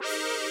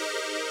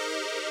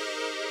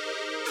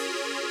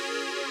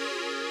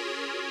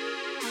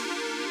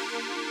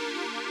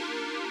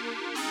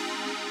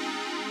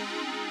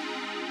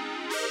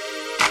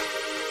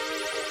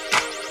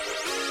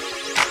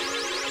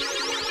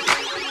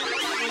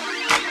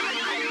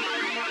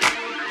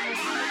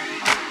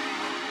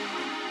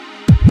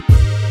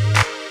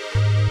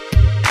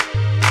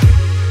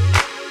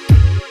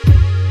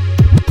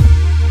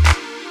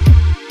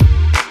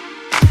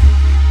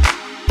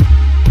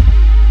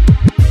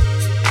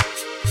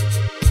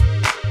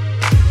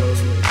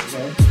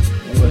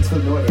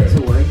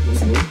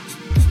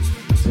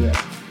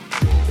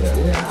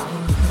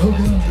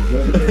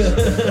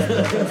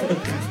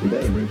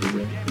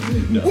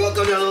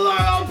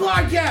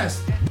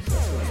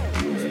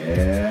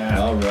Yeah.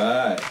 All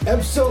right.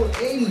 Episode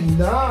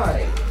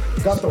 89.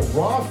 Got the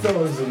Raw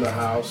fellas in the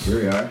house.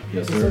 Here we are.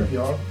 Yes, What's sir. up,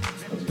 y'all?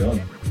 How's it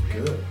going?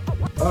 Good.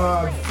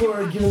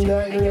 Before getting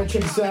that, internet,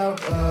 check us out.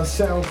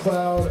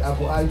 SoundCloud,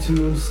 Apple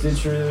iTunes,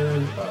 Stitcher,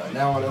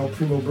 now on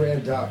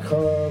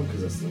elprimobrand.com,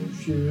 because that's the new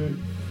shit.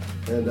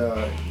 And,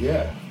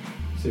 yeah,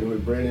 sitting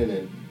with Brandon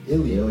and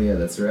ILya. ILya,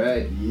 that's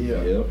right.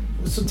 Yeah. Yep.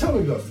 So tell me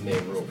about the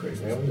name real quick,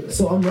 man. What is that?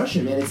 So I'm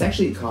Russian, man. It's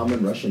actually a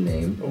common Russian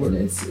name, Oh, and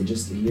it's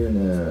just here in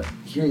the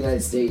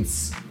United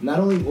States. Not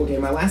only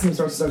my last name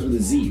starts with a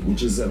Z,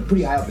 which is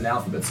pretty high up in the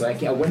alphabet. So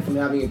I went from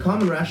having a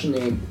common Russian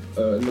name,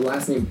 and the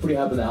last name pretty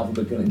high up in the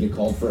alphabet, couldn't get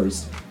called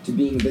first, to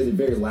being the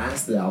very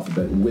last of the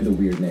alphabet with a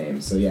weird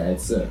name. So yeah,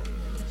 it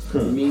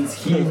means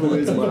he who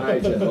is my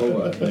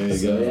Jehovah. There you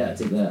So go. yeah,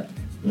 take that.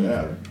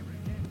 Yeah.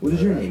 What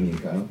does your name mean,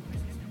 Kyle?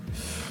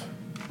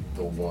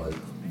 The one.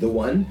 The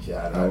One?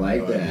 Yeah, I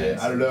like no that.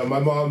 idea. I don't know. My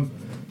mom,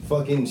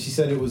 she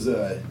said it was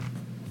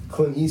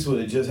Clint Eastwood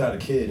had just had a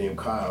kid named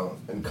Kyle,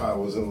 and Kyle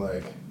wasn't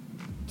like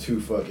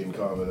too fucking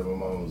common, and my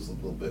mom was a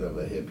little bit of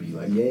a hippie,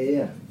 like.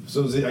 Yeah.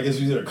 So I guess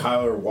it was either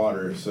Kyle or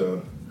Water.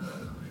 So.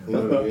 You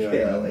know what I mean?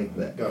 Okay, I like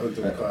that. Got hooked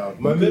up with Kyle.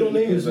 My middle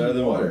name is better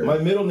than Water. My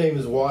middle name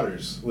is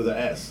Waters with an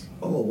S.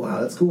 Oh wow,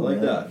 that's cool. I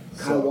like man. that.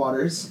 Kyle So-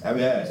 Waters. I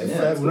mean, yeah,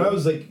 that's when cool. I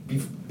was like,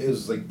 it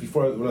was like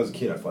before when I was a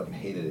kid, I fucking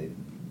hated it.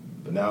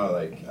 But now,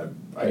 like,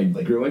 I You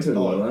like grew into it a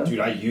little, huh? dude,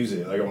 I use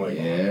it. Like, I'm like,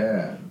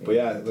 Yeah. But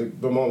yeah, like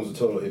my mom was a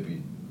total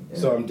hippie,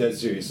 so Yeah. I'm dead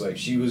serious. Like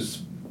she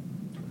was,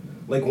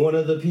 like one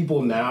of the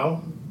people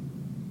now,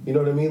 you know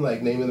what I mean?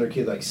 Like naming their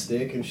kid like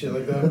Stick and shit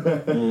like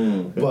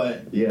that.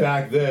 But Yeah.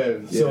 back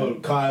then, so Yeah.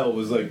 Kyle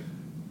was like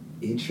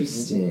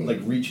Interesting.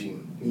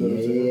 reaching. You know what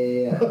I'm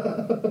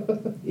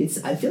saying?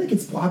 Yeah. I feel like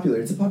it's popular.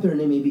 It's a popular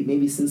name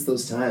maybe since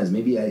those times.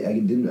 Maybe I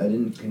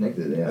didn't connect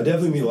it. Yeah. I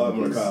definitely meet a lot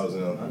more Kyles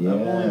now. Yeah.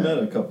 I've only met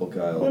a couple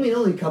Kyles. Well, I mean,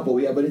 only a couple,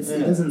 yeah, but it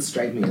doesn't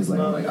strike me as like,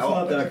 No, it's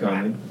not that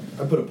common.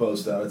 I put a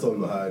post out. I told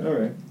him to hide. All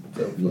right.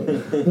 So,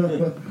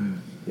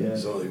 yeah.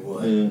 There's only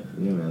one. Yeah.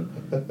 Yeah,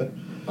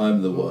 man.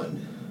 I'm the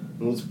one.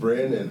 What's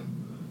Brandon?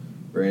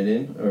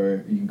 Brandon,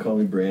 or you can call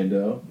me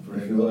Brando,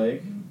 if you Brando.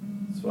 like.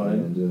 It's fine.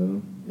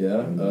 And,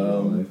 Yeah.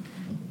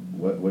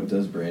 What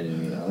does Brandon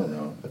mean? I don't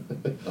know.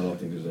 I don't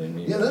think there's any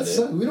meaning. Yeah, that's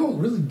we don't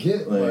really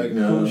get like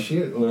cool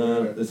shit.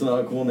 No, it's not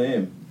a cool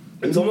name.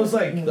 It's almost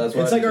like That's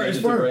why it's I like changed it's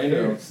it for to our Brando.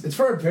 parents. It's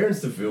for our parents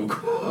to feel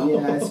cool.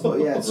 yeah,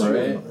 it's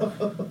Right?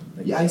 true.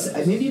 Yeah,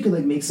 maybe you could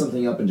like make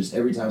something up and just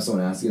every time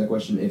someone asks you that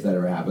question, if that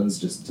ever happens,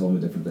 just tell them a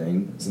different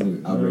thing,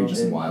 something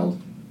outrageous and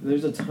wild.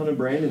 There's a ton of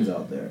Brandons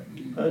out there.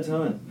 A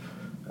ton.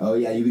 Oh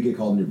yeah, you would get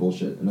called in your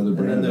bullshit. Another And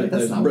brand. then Like, that's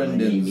there's not what my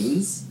name Brendans.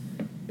 means.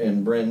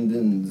 And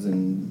Brendans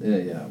and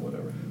yeah,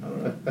 whatever. I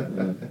don't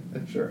know.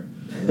 Sure.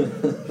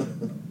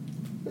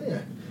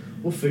 Yeah,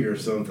 we'll figure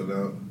something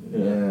out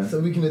Yeah, so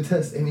we can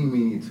attest any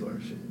meaning to our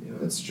shit. You know?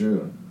 that's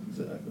true.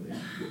 Exactly.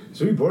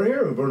 So you born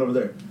here or born over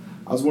there?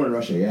 I was born in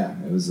Russia. Yeah,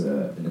 it was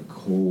in a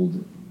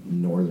cold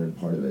northern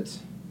part of it.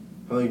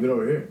 How long you been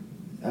over here?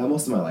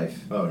 Most of my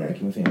life. Oh, okay.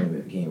 Yeah, my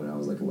family came when I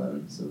was like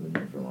 11, so I've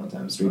been here for a long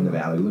time. Straight in the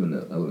valley. I live in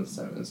the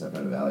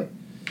Sacramento Valley.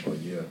 Oh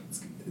yeah.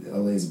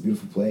 LA is a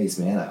beautiful place,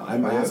 man. I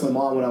asked my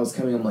mom when I was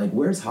coming, I'm like,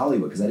 where's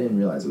Hollywood? Because I didn't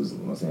realize it was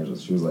in Los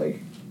Angeles. She was like,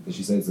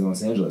 she said it's in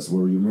Los Angeles.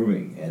 Where were you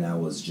moving? And I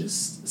was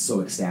just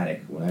so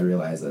ecstatic when I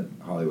realized that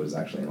Hollywood is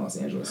actually in Los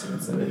Angeles and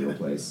it's a real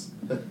place.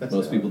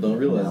 Most people don't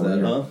realize Now that,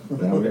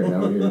 we're huh? here. Now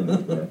we're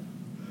here. Yeah.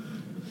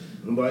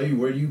 And by you,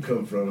 where do you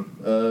come from?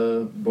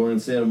 Born in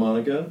Santa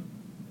Monica,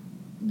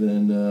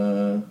 then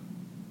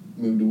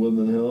moved to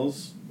Woodland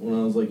Hills when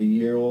I was like a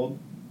year old,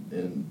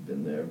 and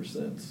been there ever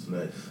since.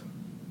 Nice.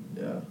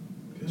 Yeah,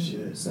 Good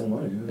shit. Santa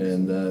Monica.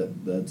 and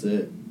that's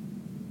it.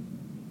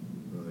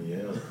 Oh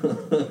yeah.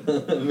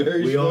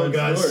 Very We all short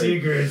got story.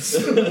 secrets.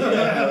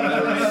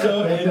 Yeah,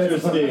 so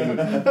interesting.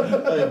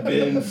 I've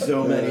been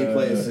so many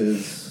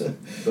places,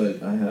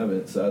 but I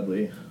haven't,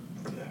 sadly.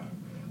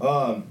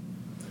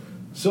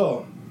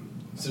 So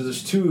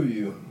there's two of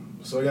you.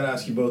 So I gotta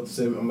ask you both the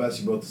same. I'm gonna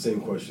ask you both the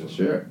same question.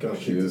 Sure. Kind of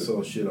kick this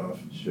whole shit off.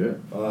 Sure.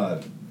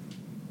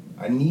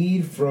 I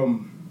need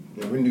from.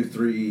 We're gonna do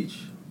three each.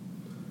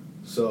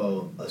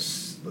 So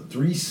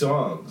 3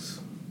 songs,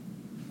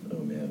 Oh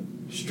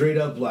man. straight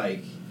up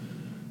like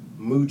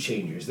mood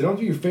changers. They don't have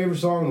to be your favorite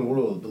song in the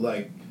world, but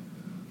like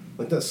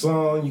that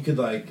song you could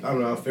like, I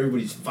don't know, if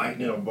everybody's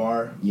fighting in a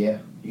bar, Yeah.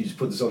 you just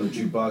put this on the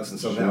jukebox and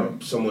somehow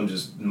someone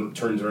just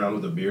turns around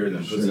with a beer and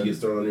then pussy gets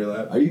thrown on your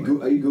lap. Are you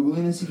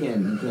googling this? You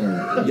can.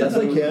 Yes,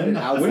 I can.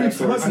 What are you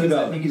talking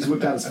about? I think he just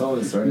whipped out his phone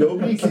and started.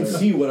 Nobody can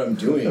see what I'm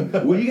doing.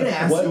 What are you gonna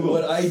ask Google?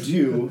 What I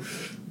do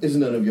is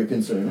none of your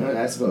concern.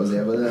 I suppose,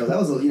 yeah, but that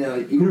was, you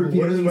can repeat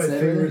What is everything my you said.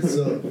 favorite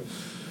song?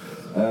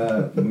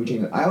 Mood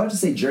change. I would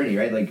just say Journey,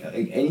 right? Like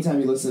anytime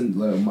you listen,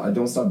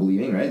 Don't Stop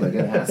Believing, right? Like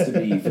it has to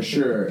be for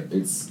sure.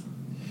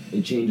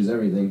 It changes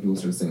everything. People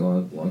start singing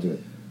along to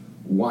it.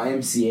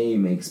 YMCA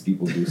makes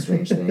people do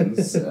strange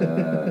things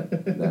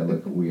that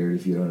look weird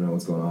if you don't know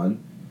what's going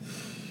on.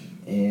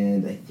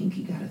 And I think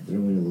you gotta throw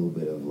in a little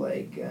bit of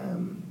like,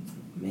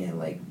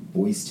 like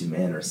Boys to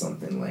Men or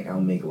something. Like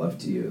I'll Make Love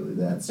to You.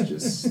 That's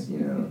just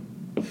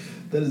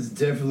That is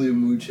definitely a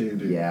mood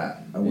changer. Yeah,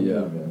 I wonder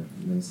Yeah. if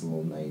a nice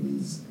little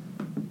 90s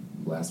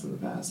blast from the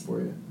past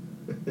for you.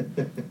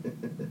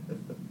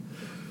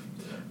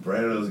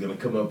 Brando's gonna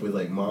come up with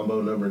like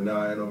Mambo number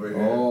 9 over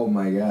here. Oh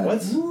my god.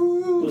 What?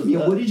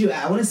 Yeah, what did you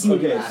I want to see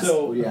what you Okay, asked.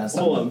 so What you asked.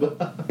 hold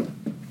on.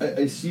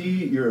 I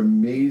see your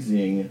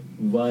amazing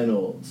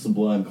vinyl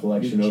Sublime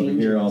collection over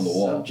here on the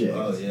wall. Subject.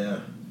 Oh yeah.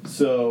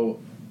 So,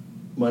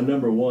 my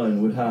number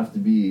 1 would have to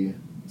be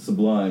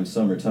Sublime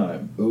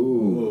Summertime.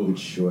 Ooh, good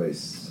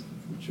choice.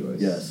 Good choice.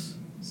 Yes.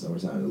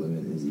 Summertime, the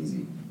limit is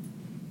easy.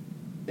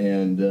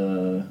 And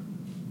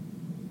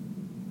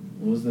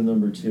what was the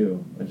number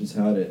 2? I just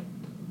had it.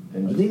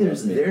 And I just think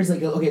left me. there's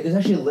like there's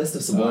actually a list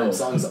of Sublime Oh.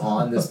 songs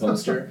on this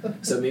poster.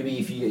 So maybe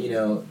if you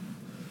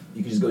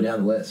can just go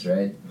down the list,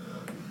 right?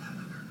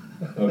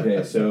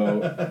 Okay,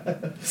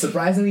 so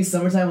Surprisingly,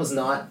 Summertime was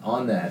not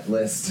on that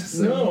list.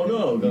 So no,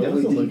 you I definitely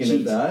wasn't didn't looking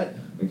cheat. at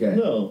that. Okay.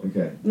 No.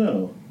 Okay.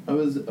 No, I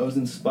was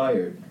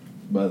inspired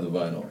by the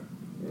vinyl,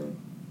 Yeah.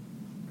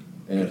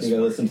 and I think I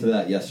listened to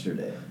that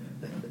yesterday.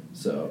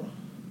 So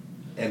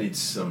And it's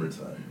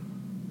summertime.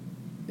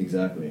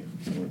 exactly,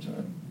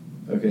 summertime.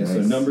 Okay, so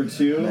Nice. number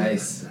 2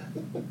 Nice.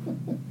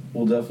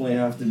 will definitely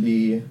have to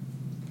be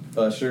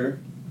Usher,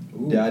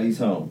 Ooh. Daddy's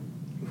Home.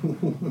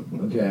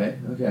 Okay.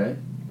 Okay.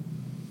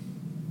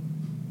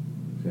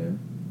 Okay.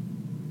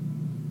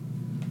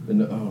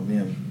 Oh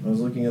man, I was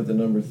looking at the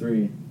number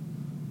 3.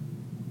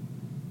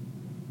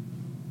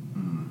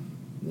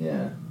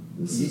 Yeah.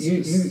 This is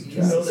You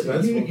just know that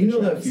Suspenseful. you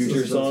know that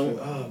Future Suspenseful. song.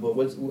 Ah, but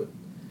what?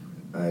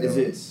 I Is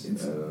don't,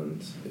 it- I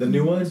don't. The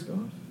new one? Mask Off?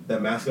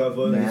 That Mask Off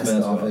one? Mask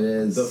Mask Off Off. it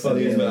is. The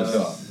funniest It Mask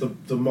is. Off.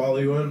 The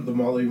Molly one? The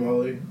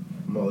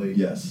Molly?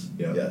 Yes.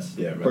 Yeah. Yes.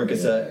 Yeah, right.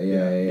 Percocet.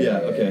 Yeah,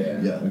 okay,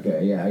 yeah.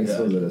 Okay, yeah, I Yeah.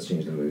 suppose that does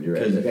change the mood. You're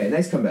right. 'Cause- Okay,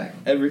 nice comeback.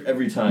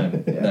 Every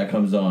time Yeah. that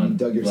comes on, You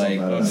dug yourself like,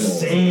 out of I'm that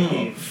just- hole.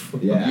 Safe.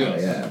 Yeah,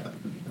 Yes. yeah.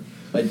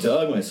 I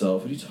dug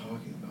myself. What are you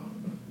talking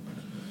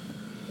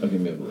about? Okay,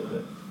 maybe a little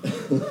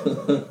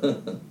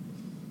bit.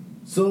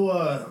 So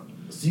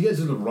you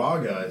guys are the Raw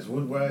guys.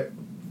 Why?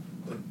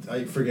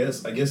 I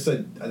forget. I guess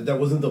that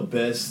wasn't the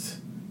best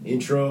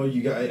intro.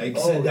 You guys, I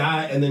said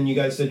that, and then you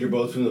guys said you're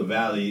both from the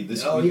Valley.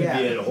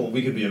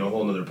 We could be in a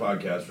whole other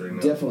podcast right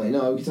now. Definitely.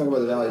 No, we can talk about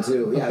the Valley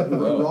too. Yeah,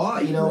 Raw,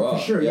 Raw. for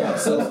sure, yeah.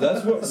 So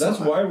So that's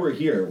why we're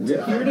here.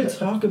 We're here to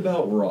talk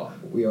about Raw.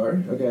 we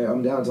are? Okay,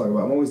 I'm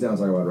always down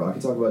to talk about Raw. I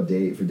can talk about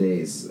for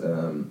days.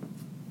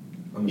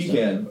 You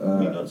can.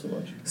 Me not so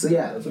much. So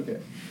yeah. That's okay.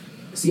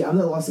 See, I'm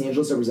the Los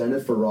Angeles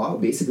representative for Raw.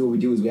 Basically, what we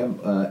do is we have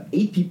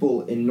 8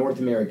 people in North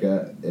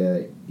America,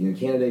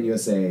 Canada and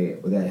USA,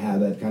 that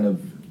have that kind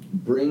of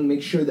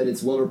make sure that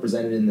it's well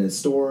represented in the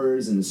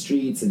stores, in the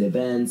streets, and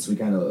events. We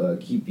kind of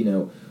keep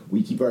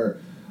our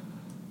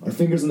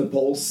fingers on the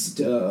pulse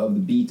of the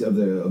beat of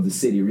the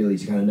city, really,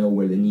 to kind of know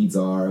where the needs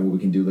are and what we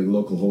can do, like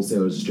local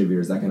wholesalers,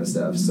 distributors, that kind of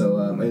stuff. So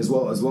as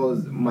well as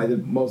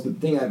the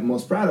thing I'm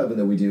most proud of and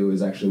that we do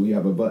is actually we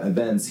have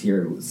events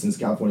here since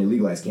California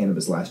legalized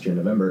cannabis last year in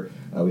November.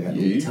 We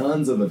had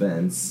tons of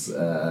events.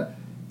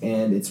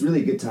 And it's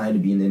really a good time to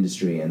be in the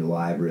industry and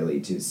live,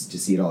 really, to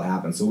see it all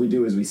happen. So what we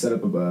do is we set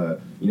up at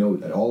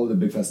all of the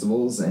big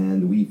festivals,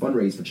 and we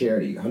fundraise for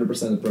charity.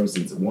 100%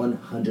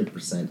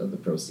 of the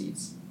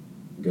proceeds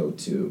go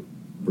to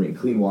bring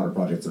clean water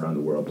projects around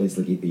the world, places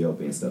like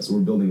Ethiopia and stuff. So we're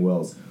building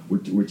wells.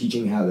 We're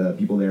teaching how the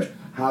people there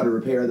how to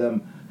repair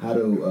them, how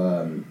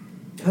to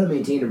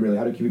maintain them, really,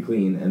 how to keep it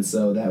clean. And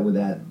so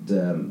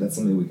that's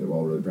something we're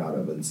all really proud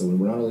of. And so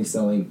we're not only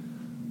selling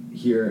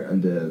here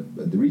and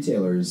the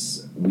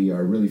retailers, we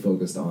are really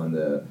focused on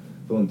the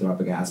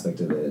philanthropic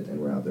aspect of it, and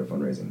we're out there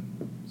fundraising.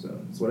 So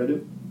that's what I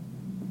do.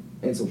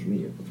 And social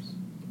media, of course.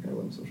 I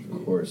love social media.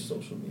 Of course,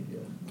 social media.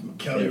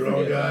 Cali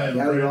Raw guy.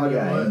 Cali Raw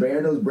guy. And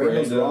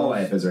Brando's Raw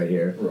Life is right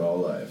here. Raw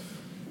Life.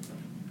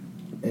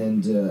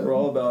 And we're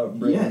all about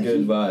bringing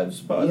good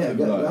vibes, positive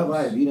vibes.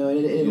 Vibe.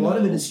 And a lot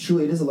of it is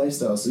truly, it is a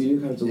lifestyle, so you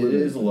do have to live it.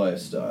 It is a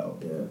lifestyle.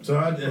 Yeah. So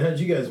how'd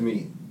you guys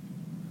meet?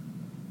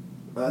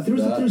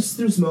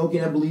 Through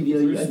smoking, I believe.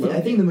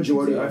 I think the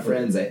majority of my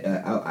friends,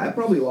 I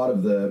probably a lot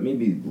of the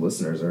maybe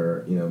listeners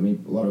are maybe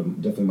a lot of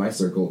definitely my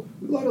circle.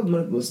 A lot of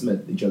them must have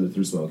met each other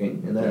through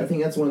smoking, and I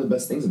think that's one of the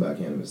best things about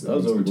cannabis. That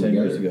was over 10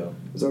 years ago.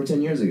 It was over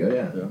 10 years ago.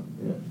 Yeah.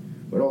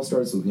 But it all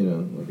starts with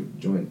like a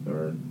joint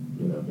or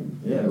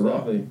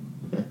exactly.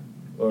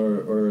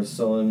 or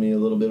selling me a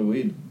little bit of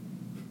weed.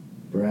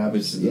 Perhaps,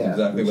 which is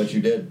exactly what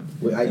you did.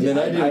 I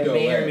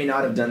may or may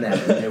not have done that,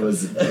 and it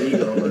was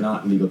legal or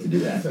not legal to do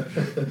that.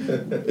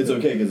 It's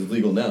okay because it's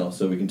legal now,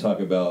 so we can talk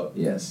about.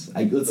 Yes,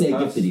 let's say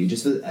I gifted you.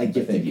 I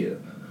gifted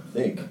you.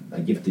 I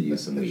gifted you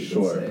some weed.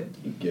 Sure, let's say.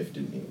 you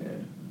gifted me. Yeah.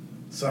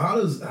 So how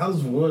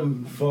does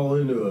one fall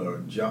into a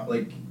job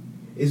like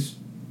is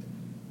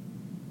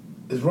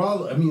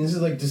raw? I mean, this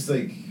is like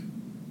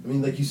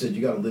like you said,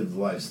 you got to live the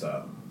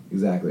lifestyle.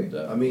 Exactly.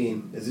 I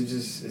mean,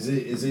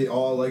 is it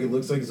all like it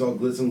looks like it's all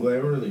glitz and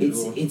glamour?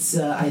 It's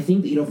I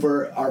think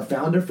for our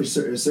founder,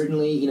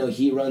 certainly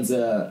he runs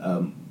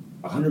a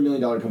 $100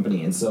 million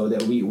company, and so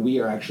that we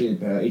are actually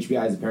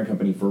HBI is the parent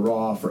company for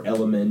Raw, for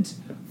Element,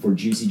 for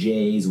Juicy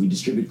J's. We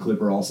distribute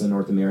Clipper also in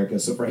North America.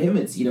 So for him,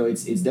 it's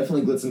it's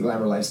definitely glitz and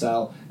glamour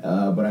lifestyle.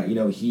 But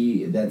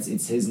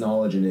it's his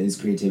knowledge and his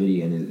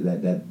creativity and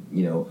that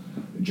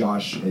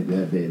Josh.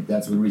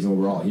 That's the reason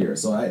we're all here.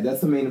 So that's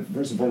the main,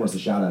 first and foremost, the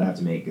shout out I have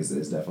to make is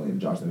definitely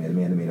Josh, the man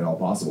that made it all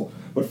possible.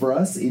 But for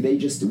us, they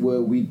just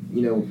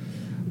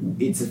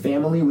it's a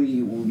family.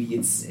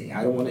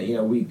 I don't want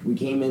to. We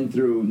came in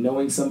through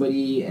knowing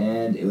somebody,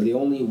 and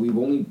we've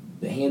only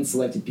hand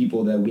selected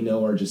people that we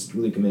know are just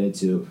really committed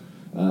to.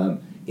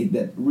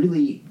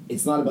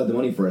 It's not about the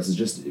money for us. It's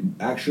just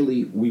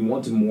actually we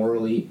want to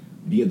morally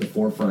be at the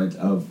forefront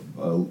of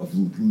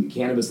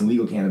cannabis and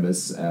legal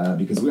cannabis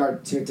because we are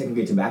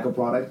technically a tobacco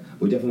product,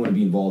 but we definitely want to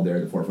be involved there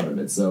at the forefront of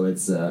it. So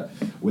it's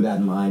with that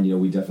in mind,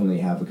 we definitely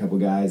have a couple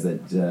guys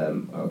that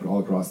all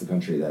across the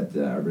country that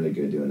are really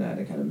good at doing that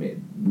and kind of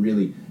made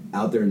really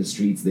out there in the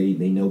streets. They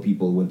know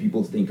people. When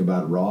people think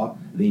about Raw,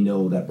 they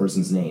know that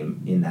person's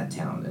name in that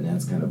town, and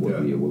that's kind of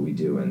what we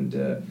do. And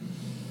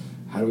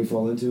how do we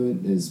fall into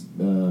it is.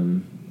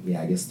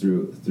 I guess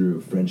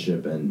through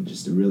friendship and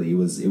just really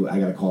I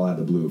got a call out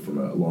of the blue from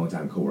a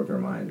longtime coworker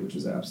of mine, which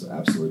has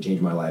absolutely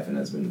changed my life, and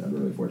I'm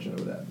really fortunate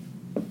with that.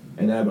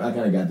 And I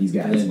kind of got these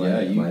guys, my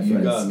friends, you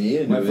got me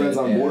into my friends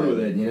on board with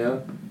it,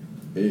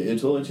 It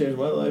totally changed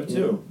my life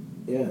too.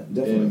 Yeah,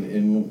 definitely.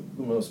 In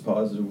the most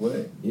positive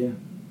way. Yeah.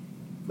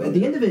 But at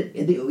the end of it,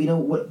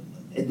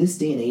 at this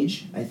day and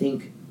age, I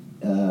think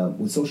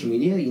with social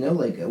media,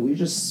 we're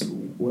just.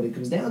 What it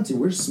comes down to,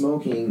 we're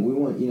smoking. We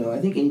want,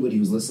 I think anybody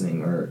who's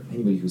listening or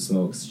anybody who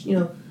smokes,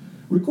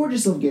 record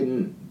yourself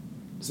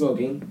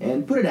smoking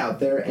and put it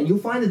out there, and you'll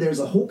find that there's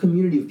a whole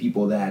community of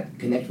people that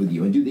connect with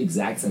you and do the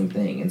exact same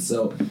thing. And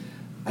so,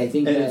 I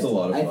think that it's a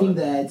lot of fun. I think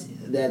that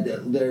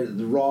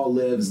the Raw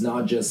lives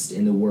not just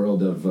in the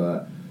world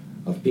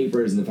of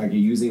papers and the fact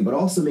you're using it, but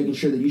also making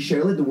sure that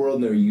you let the world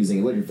know you're using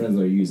it, let your friends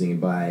know you're using it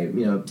by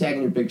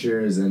tagging your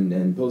pictures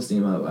and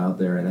posting them out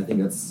there. And I think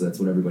that's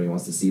what everybody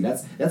wants to see.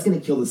 That's going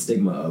to kill the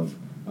stigma of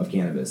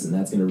cannabis, and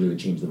that's going to really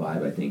change the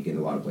vibe, I think, in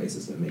a lot of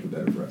places and make it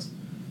better for us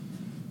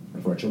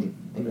and for our children.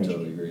 I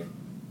totally agree.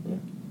 Yeah.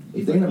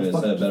 If they're going to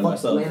fuck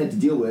planet to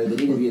deal with,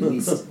 they need to be at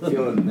least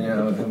feeling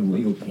having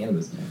legal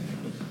cannabis.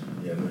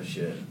 Yeah, no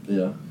shit.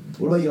 Yeah.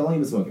 What about you? How long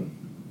have you been smoking?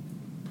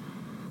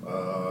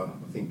 I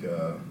think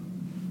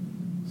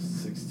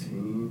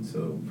 16,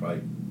 so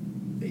probably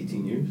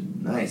 18 years.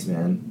 Nice,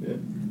 man.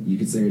 Yeah. You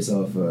consider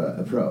yourself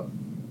a pro.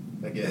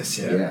 I guess,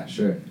 yeah. Yeah,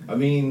 sure. I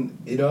mean,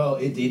 it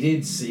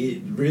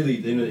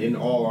really, in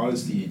all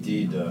honesty, it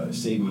did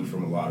save me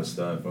from a lot of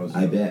stuff.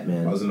 I bet,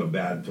 man. I was in a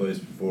bad place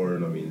before,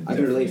 and I mean... I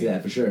can relate to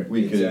that, for sure.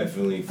 We could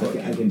definitely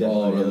fucking... I can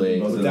definitely relate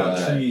to without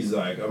that. trees,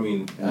 I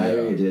mean... I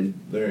really did.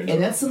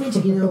 And that's something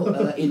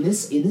to, in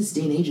this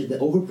day and age, the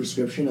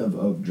overprescription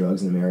of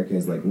drugs in America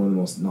is like one of the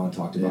most not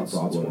talked about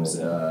problems.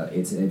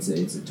 It's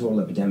a total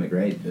epidemic,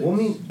 right? Well, I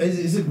mean,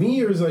 is it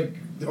me, or is like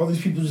all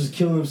these people just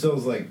killing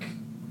themselves like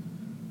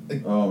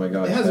oh my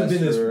god, it hasn't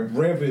been this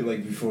rampant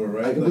like before,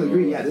 right? I completely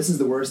agree. Yeah, this is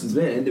the worst it's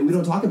been, and we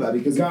don't talk about it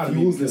because it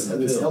fuels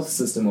this health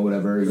system or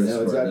whatever.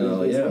 It's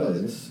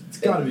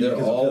got to be because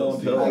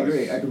of pills. I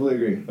agree. I completely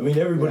agree. I mean,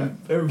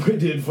 everybody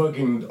did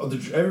fucking.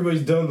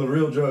 Everybody's done the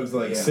real drugs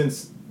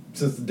since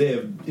the day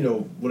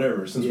of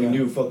whatever. Since we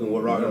knew fucking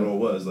what rock and roll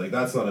was, like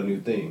that's not a new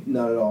thing.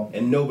 Not at all.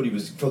 And nobody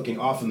was fucking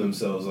offing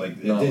themselves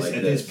at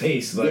this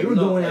pace. Like they were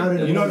going out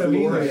in a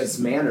glorious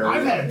manner.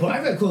 I've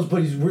had close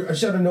buddies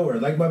out of nowhere,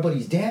 like my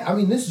buddy's dad. I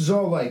mean, this is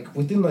all like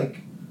within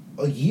like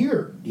a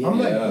year. Yeah, I'm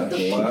like, what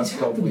the fuck is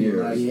happening?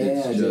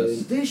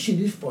 Years. This shit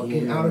is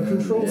fucking out of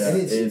control. Yeah,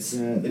 And it's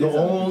the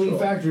only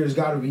factor has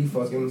got to be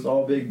fucking. It's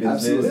all big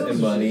business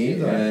and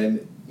money,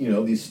 and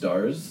these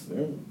stars,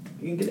 you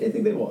can get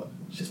anything they want.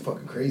 It's just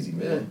fucking crazy,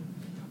 man.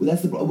 Well,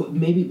 that's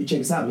maybe check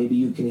this out. Maybe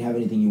you can have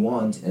anything you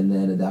want, and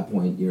then at that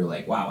point you're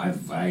like, wow, I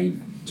just want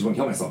to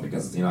kill myself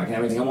because I can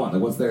have anything I want.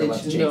 Like, what's there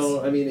left to chase?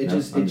 No, I mean it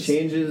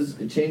changes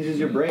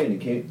your brain.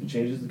 It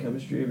changes the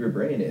chemistry of your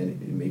brain,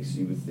 and it makes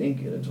you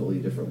think in a totally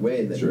different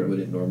way than you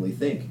wouldn't normally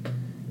think,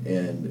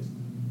 and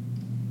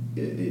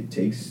it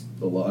takes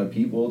a lot of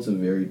people to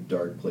very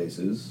dark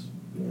places,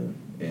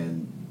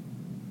 and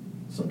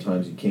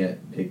sometimes you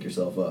can't pick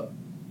yourself up.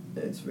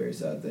 And it's a very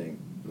sad thing.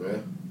 Yeah.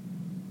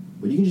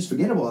 But you can just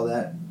forget about all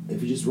that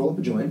if you just roll up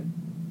a joint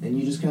and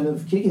you just kind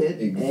of kick it,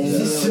 and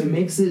it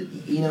makes it,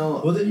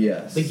 Well,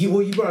 yes. Like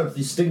you brought up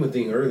the stigma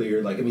thing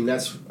earlier. Like, I mean,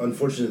 that's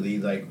unfortunately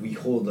like we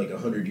hold like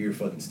 100-year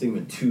fucking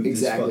stigma to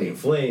this fucking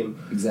flame.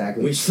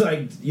 Exactly. Which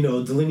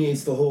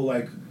delineates the whole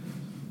like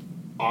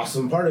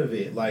awesome part of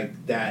it,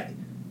 like that.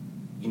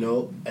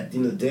 At the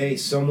end of the day,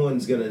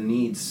 someone's gonna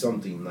need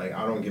something. Like,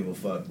 I don't give a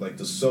fuck. Like,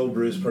 the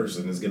soberest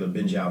person is gonna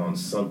binge out on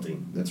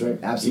something. That's right.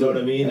 Absolutely. You know what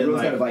I mean?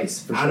 Everyone's and got a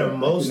vice, for out sure. of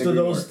most of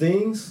those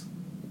things,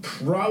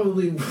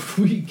 probably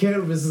weed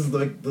cannabis is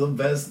like the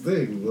best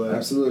thing. Like,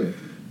 absolutely.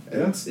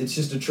 And it's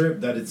just a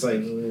trip that it's like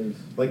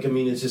I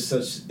mean, it's just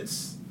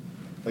it's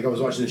like I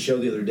was watching the show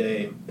the other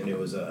day, and it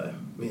was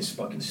as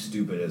fucking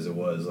stupid as it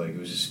was. Like, it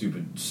was just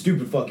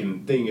stupid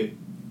fucking thing.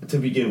 to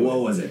begin with. What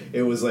was it?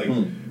 It was like,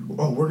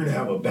 oh, we're gonna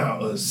have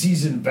a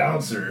seasoned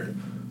bouncer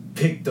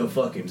pick the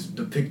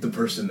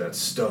person that's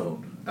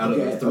stoned out of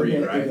the 3,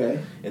 right?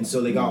 Okay. And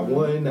so they got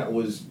one that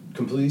was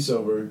completely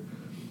sober,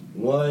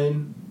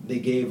 one they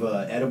gave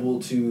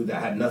edible to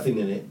that had nothing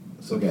in it,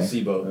 so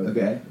placebo.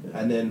 Okay.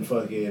 And then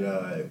fucking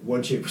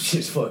one chick was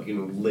just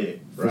fucking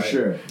lit, right? For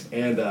sure.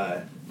 And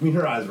I mean,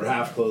 her eyes were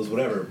half closed,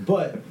 whatever.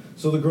 But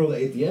so the girl that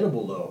ate the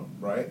edible though,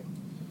 right?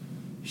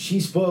 She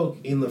spoke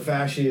in the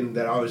fashion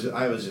that I was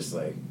just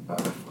like, oh, I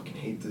fucking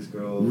hate this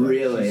girl.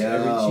 Really?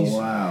 She's,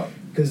 wow.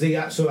 Because they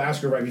asked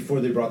her right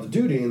before they brought the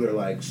dude in. They're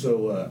like,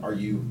 so are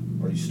you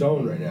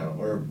stoned right now,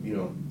 or you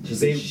know?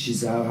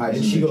 She's how high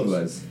she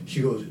was.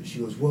 She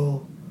goes.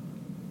 Well,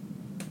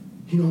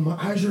 you know, my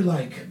eyes are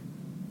like,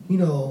 you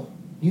know,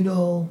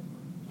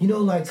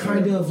 like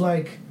kind of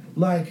like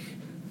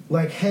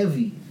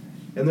heavy,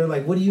 and they're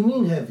like, what do you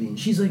mean heavy? And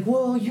she's like,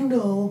 well, you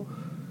know.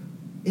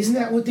 Isn't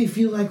that what they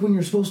feel like when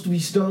you're supposed to be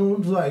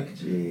stoned? Like,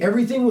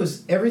 everything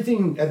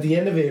at the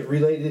end of it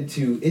related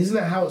to, isn't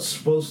that how it's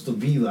supposed to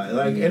be like?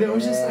 And it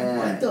was just like,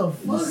 what the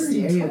fuck are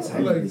you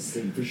talking about?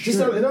 For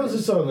sure. And that was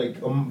just on like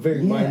a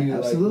very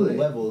minute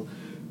level.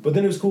 But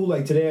then it was cool,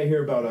 like today I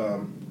hear about,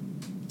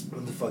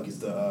 who the fuck's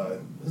the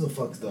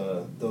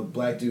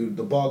black dude,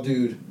 the bald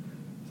dude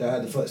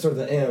that had started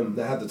the M,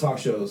 that had the talk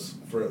shows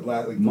for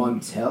like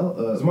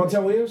Montel? Is it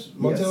Montel Williams?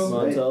 Montel?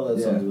 Yes. Montel,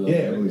 that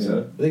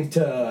sounds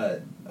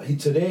I think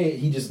today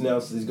he just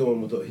announced he's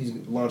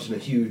launching a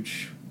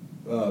huge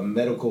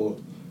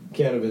medical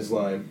cannabis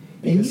line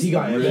because he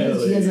got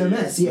MS. He has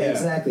MS. Yeah,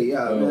 exactly.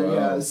 Yeah,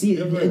 wow. See,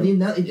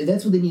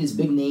 that's what they need is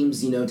big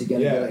names, you know, to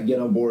get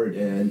on board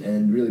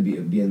and really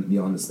be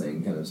on this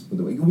thing. Kind of.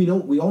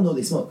 We all know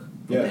they smoke.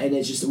 Yeah. And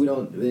it's just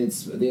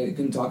they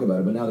couldn't talk about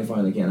it, but now they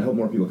finally can. I hope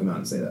more people come out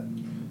and say that.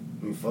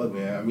 I mean, fuck,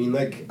 man. I mean,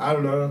 like, I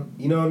don't know.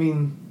 You know, I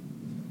mean,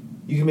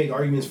 you can make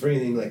arguments for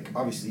anything. Like,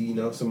 obviously, you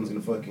know, someone's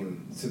gonna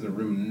fucking sit in the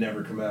room and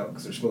never come out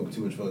because they're smoking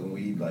too much fucking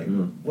weed. Like,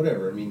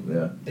 whatever. I mean,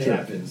 it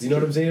happens. You know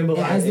what I'm saying? But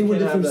like, as they would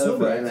from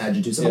sober, I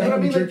imagine too. Someone might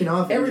be jerking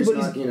off.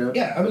 Everybody's, not, you know.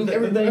 Yeah, I mean, there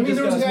was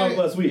a guy. Smoke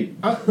less weed.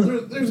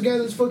 There's a guy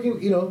that's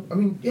fucking, you know. I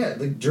mean, yeah,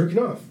 like jerking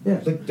off.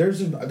 Yeah. Like, there's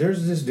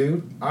this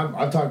dude.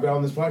 I've talked about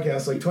on this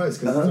podcast like twice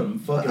because it's a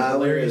fucking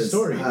hilarious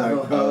story.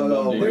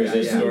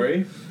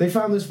 Story. They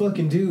found this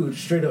fucking dude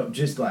straight up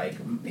just like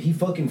he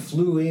fucking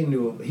flew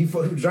into he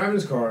was driving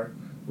his car,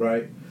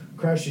 right?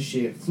 Crashed his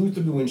shit, flew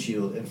through the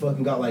windshield, and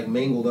fucking got like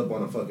mangled up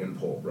on a fucking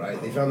pole, right?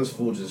 They found this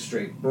fool just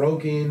straight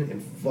broken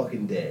and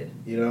fucking dead,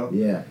 you know?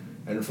 Yeah.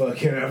 And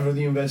fucking after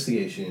the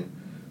investigation,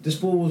 this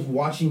fool was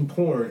watching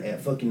porn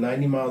at fucking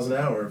 90 miles an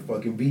hour,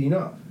 fucking beating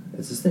up.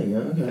 That's his thing, huh?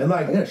 Okay. And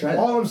like, I gotta try that.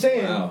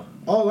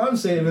 all I'm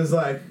saying is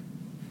like,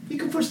 you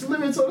can push the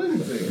limits on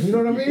anything. You know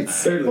what I mean?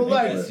 But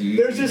like,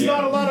 there's just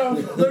not a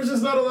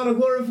lot of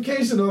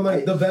glorification on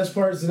like the best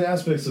parts and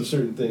aspects of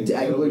certain things.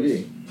 I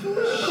agree.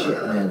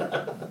 Shit, man.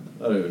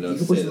 I don't even know. You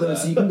can push the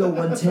limits, so you can go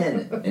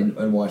 110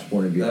 and watch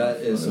porn and be that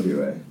is some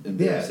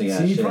embarrassing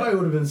ass shit. He probably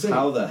would have been sick.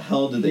 How the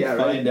hell did they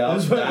find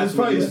out? That's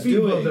probably the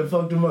speedboat that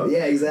fucked him up.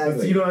 Yeah,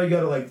 exactly. You know how you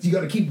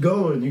gotta keep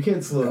going. You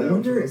can't slow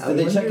down. Did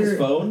they check his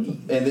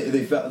phone and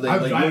they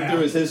looked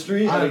through his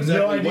history? I have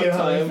no idea what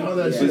time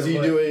was he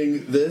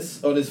doing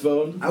this on his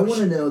phone? I want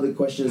to know the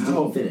question is, did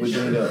he finish?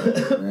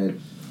 Right.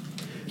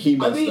 He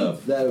must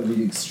have. That would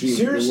be extremely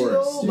seriously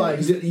worse. Though, like,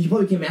 he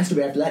probably can't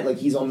masturbate after that. Like,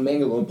 he's on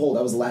mango and pole.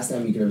 That was the last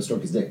time he could ever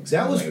stroke his dick.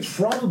 That was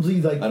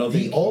probably like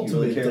the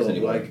ultimate though.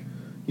 Like,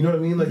 you know what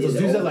I mean? Like those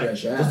dudes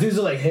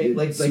that hey,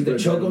 like they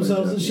choke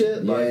themselves and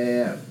shit. Like,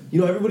 yeah.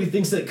 You know, everybody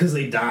thinks that because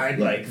they died,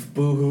 like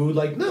boo-hoo.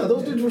 Like, no,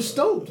 those dudes were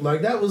stoked.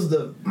 Like, that was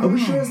the. Are we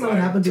sure that's not what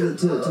happened to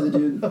the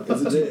dude?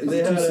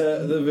 They had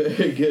the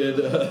very good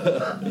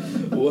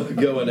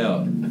going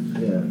out.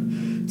 Yeah.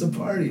 It's a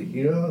party,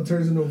 you know. It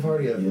turns into a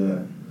party after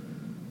that.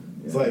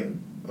 It's like,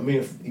 I mean,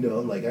 if, you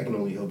know, like, I can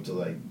only hope to,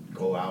 like,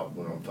 go out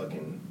when I'm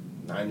fucking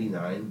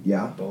 99.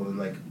 Yeah. Bowling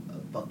like a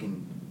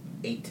fucking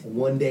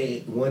one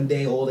day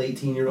old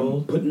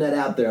 18-year-old. Putting that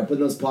out there. I'm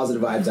putting those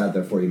positive vibes out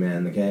there for you,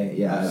 man, okay?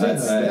 Yeah,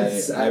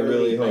 that's I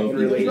really hope. I can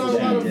relate to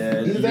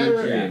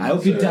that. I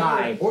hope you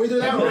die. Or either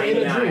that or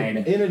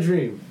in a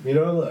dream. You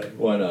know, like.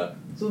 Why not?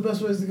 It's the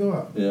best ways to go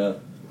out. Yeah.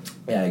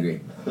 Yeah, I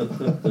agree.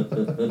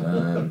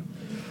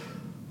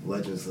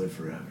 Legends live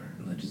forever.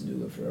 Legends do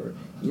live forever.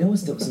 You know what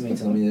somebody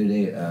told me the other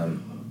day?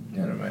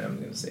 Never mind, I'm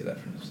going to say that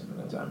for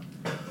another time.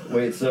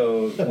 Wait,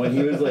 so when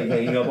he was like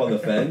hanging up on the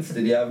fence,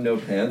 did he have no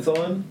pants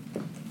on?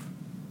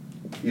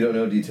 You don't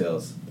know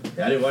details.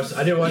 Yeah, I didn't watch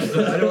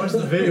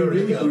the video.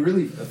 We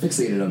really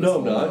fixated on this. No,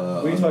 I'm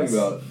not. What are you talking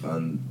about?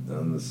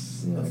 On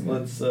this. You know,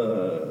 let's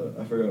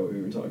I forgot what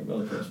we were talking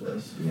about in the first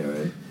place. Yeah,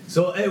 right.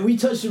 So we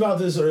touched about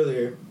this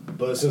earlier,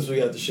 but since we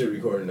got the shit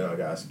recorded now,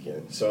 guys,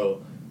 again.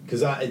 So,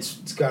 because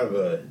it's kind of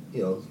a,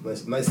 you know,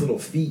 nice little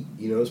feat,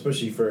 you know,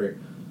 especially for.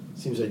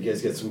 Seems like you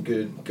guys get some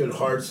good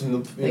hearts in the.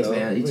 Thanks,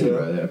 man. You too,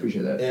 brother. I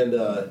appreciate that. And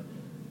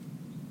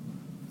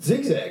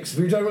zigzags.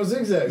 We were talking about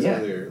zigzags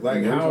earlier.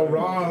 Like how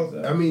Raw,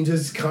 I mean,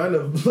 just kind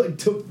of like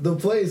took the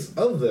place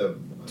of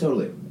them.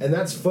 Totally. And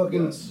that's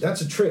fucking. That's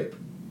a trip.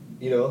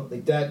 You know,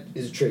 like that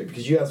is a trick.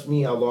 Because you asked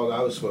me how long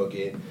I was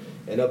smoking,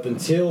 and up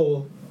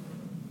until,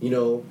 you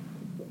know,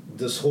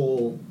 this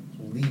whole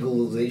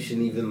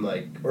legalization, even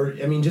like, or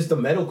I mean, just the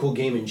medical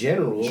game in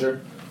general.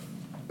 Sure.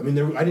 I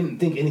mean, I didn't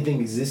think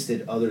anything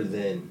existed other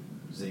than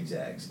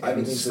zigzags. I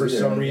mean, for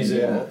some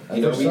reason,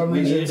 we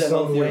needed a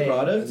healthier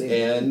product,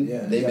 and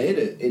they made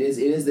it. It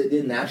is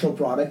the natural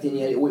product, and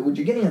yet what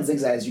you're getting on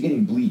zigzags, you're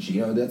getting bleach. You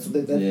know, that's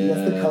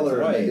the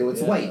color. It's white.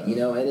 It's white. You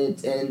know,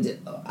 and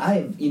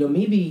I've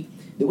maybe.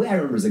 The way I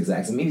remember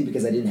zigzags, and maybe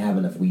because I didn't have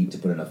enough weed to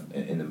put enough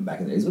in them back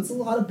in the days, but it's a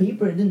lot of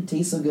paper. It didn't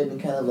taste so good, and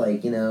kind of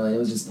like, and it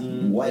was just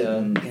white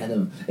and kind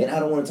of. And I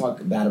don't want to talk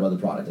bad about the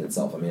product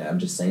itself. I mean, I'm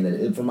just saying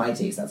that for my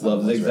taste, that's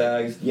love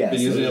zigzags. Right. Yes,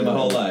 been using them my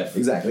whole life.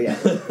 Exactly.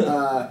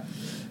 Yeah.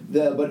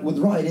 But with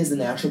raw, it is the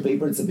natural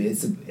paper. It's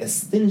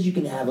as thin as you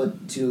can have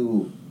it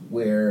to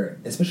where,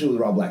 especially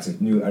with raw blacks, like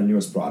our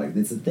newest product,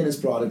 it's the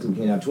thinnest product. We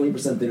can have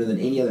 20% thinner than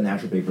any other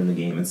natural paper in the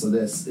game. And so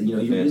this, you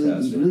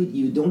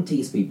really don't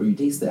taste paper. You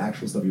taste the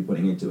actual stuff you're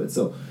putting into it.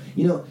 So,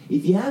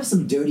 if you have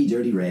some dirty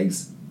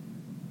regs,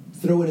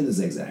 throw it in the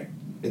zigzag.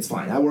 It's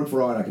fine. I work for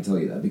raw, and I can tell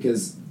you that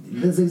because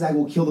the zigzag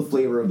will kill the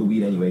flavor of the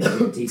weed anyway.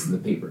 Because it tastes in the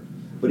paper.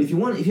 But if you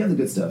have the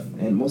good stuff,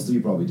 and most of you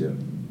probably do.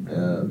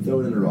 Throw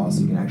it in the raw so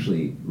you can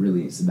actually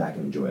really sit back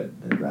and enjoy it,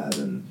 and rather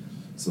than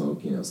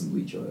smoke, some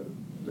bleach or whatever.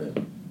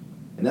 Right.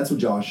 And that's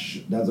what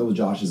was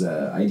Josh's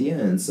idea,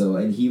 and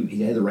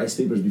he had the rice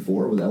papers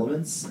before with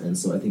elements, and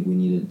so I think we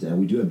needed.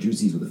 We do have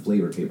juicies with the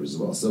flavored papers as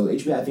well. So the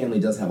HBI family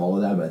does have all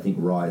of that, but I think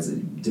raw is a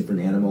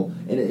different animal,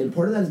 and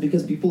part of that is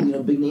because people,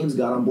 big names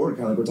got on board,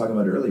 kind of like we were talking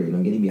about earlier.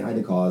 Getting behind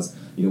the cause.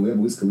 We have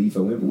Wiz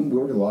Khalifa. We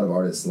work with a lot of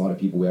artists, a lot of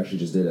people. We actually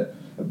just did a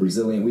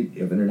Brazilian. We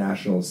have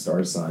international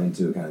stars signed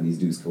to kind of these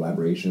dudes'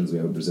 collaborations. We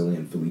have a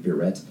Brazilian Felipe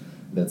Rett,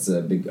 that's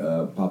a big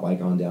pop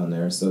icon down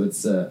there. So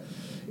it's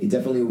it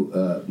definitely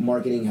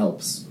marketing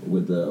helps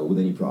with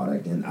any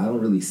product, and I don't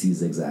really see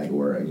Zigzag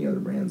or any other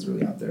brands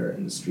really out there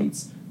in the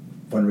streets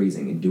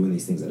fundraising and doing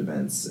these things at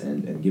events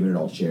and giving it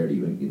all to charity,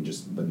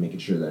 but making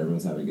sure that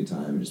everyone's having a good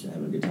time and just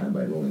having a good time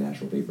by rolling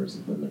natural papers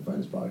and putting their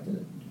finest product in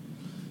it.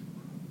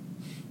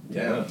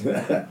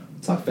 Yeah.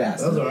 Talk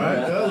fast. That was alright.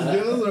 That was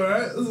good. That was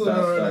alright. That was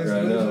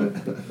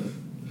alright. Right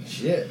now.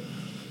 Shit.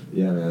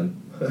 Yeah,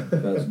 man.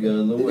 That's good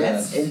in the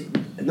West.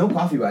 And no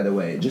coffee, by the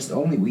way. Just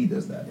only weed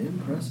does that.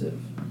 Impressive.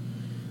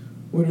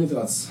 What are your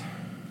thoughts?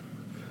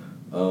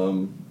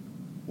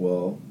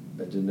 Well,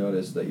 I did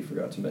notice that you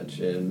forgot to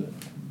mention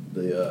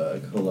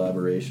the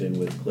collaboration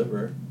with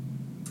Clipper.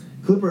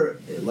 Clipper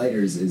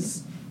lighters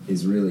is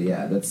really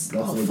that's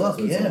Oh what fuck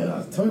it's all yeah!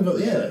 about. Tell me about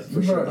For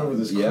You sure. brought over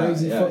this Yeah,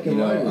 crazy yeah, fucking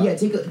lighter. Yeah,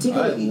 take a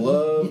I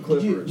look. love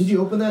Clippers. Did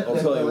you open that? I'll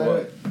that tell you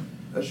lighter?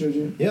 what. I showed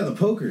you. Yeah, the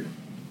poker.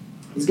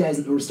 These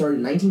guys were started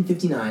in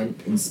 1959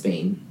 in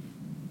Spain,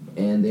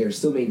 and they are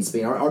still made in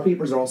Spain. Our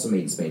papers are also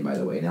made in Spain, by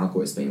the way, in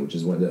Alcoy, Spain, which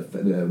is one of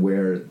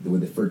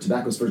when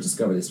tobacco was first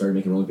discovered. They started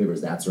making rolling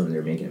papers. That's where they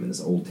were making them, in this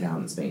old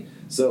town in Spain.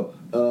 So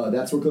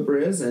that's where Clipper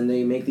is, and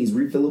they make these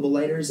refillable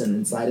lighters, and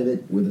inside of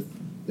it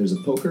there's a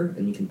poker,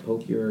 and you can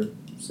poke your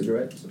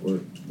cigarette or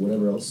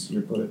whatever else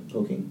you're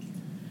poking.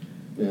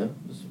 Yeah.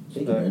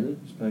 Thank you,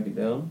 Brandon. Just pack it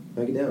down.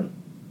 Pack it down.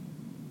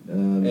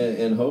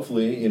 And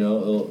hopefully,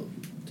 it'll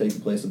take the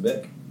place of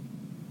Bic.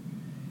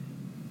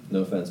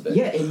 No offense, Bic.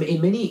 Yeah, in many.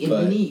 We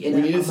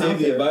need to save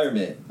the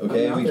environment,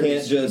 okay? We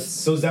can't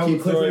just So is that keep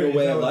what Clipper throwing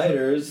away is?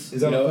 lighters,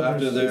 Is that what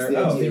after Clipper's- they're is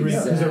out. the-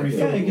 Exactly.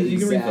 Yeah, because you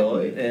can refill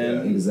it, Exactly.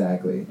 and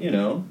Exactly.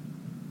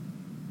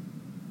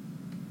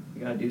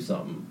 you gotta do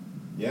something.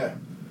 Yeah.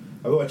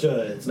 I watch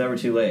It's never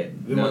too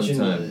late. been Now's the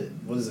watching time.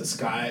 what is it,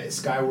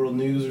 Sky World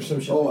News or some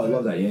shit. Oh, like I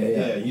love that.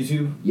 Yeah.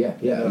 YouTube. Yeah,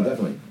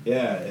 definitely.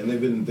 Yeah, and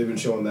they've been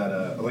showing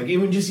that like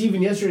even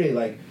yesterday,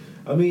 like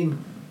I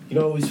mean,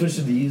 we switched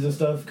to these and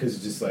stuff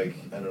because just like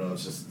I don't know,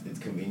 it's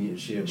convenient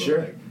shit. But Sure.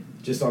 Like,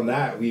 just on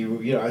that,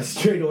 I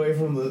strayed away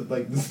from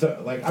the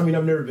stuff. Like I mean,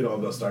 I've never been all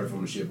about styrofoam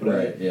and shit, but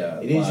Right,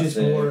 yeah, it is just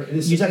plastic. more. It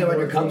is You just talking about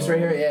more your cups right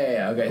here?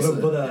 Yeah. Okay.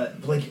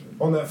 But like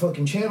on that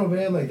fucking channel,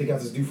 man, like they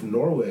got this dude from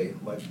Norway.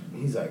 Like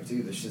he's like,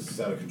 dude, this shit's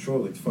out of control.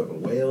 Like the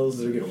fucking whales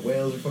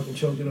are fucking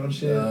choking on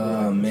shit.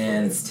 Oh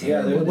man, it's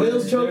terrible.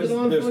 whales choking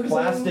on There's fucking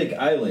Plastic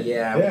Island.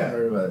 Yeah, Yeah. I've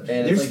heard about it.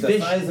 And There's it's like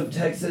fish. the size of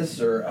Texas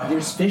or...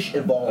 There's fish I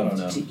don't evolved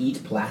know. to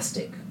eat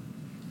plastic.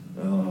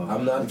 Oh,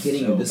 I'm not it's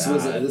kidding so you. This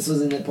was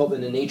bad.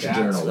 in a Nature That's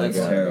journal, like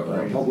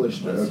terrible.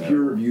 published, That's a terrible.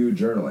 peer-reviewed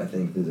journal. I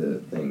think there's a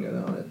thing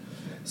on it.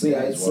 So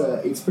yeah,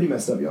 it's pretty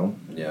messed up, y'all.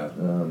 Yeah.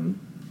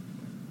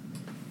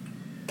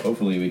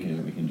 Hopefully we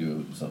can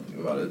do something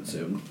about it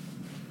soon.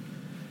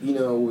 what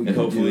we And could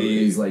do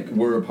hopefully is like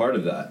we're a part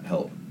of that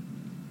help.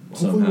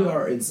 hopefully somehow. we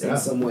are in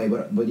some way,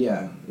 but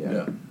yeah.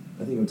 Yeah.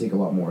 I think it would take a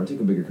lot more. It'd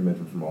take a bigger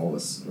commitment from all of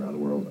us around the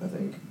world. I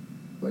think,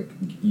 like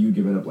you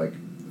giving up like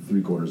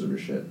 3/4 of your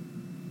shit.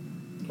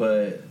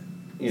 But,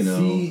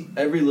 See-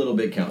 every little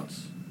bit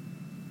counts.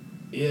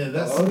 Yeah,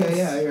 that's Okay,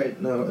 yeah, you're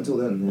right. No, until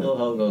then. A Yeah. little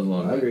help goes a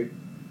long I way. agree.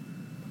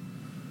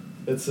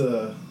 It's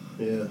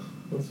it's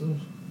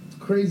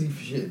crazy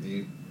shit,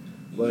 dude.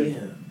 Like,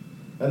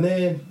 and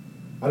then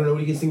I don't know what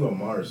do you guys think about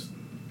Mars?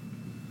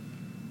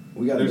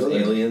 We gotta There's go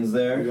there. aliens We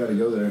there. gotta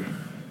go there.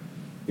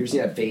 You ever see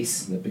that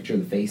face? The picture of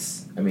the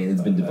face? I mean,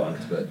 it's been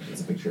debunked, but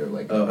it's a picture of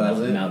like a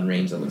mountain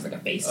range that looks like a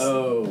face.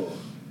 Oh,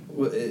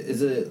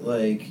 is it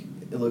like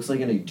it looks like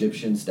an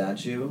Egyptian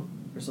statue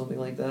or something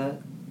like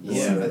that?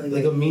 Yeah,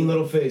 like a mean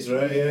little face,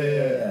 right?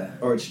 Yeah.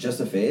 Or it's just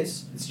a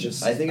face? It's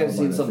just. I think I've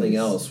seen something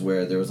else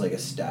where there was like a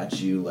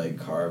statue like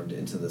carved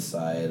into the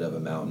side of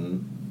a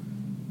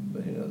mountain,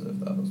 but who knows if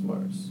that was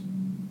Mars?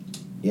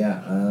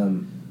 Yeah,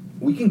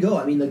 we can go.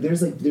 I mean, like,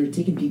 they're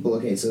taking people.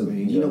 Okay, so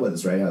you know about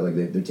this, right? How like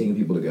they're taking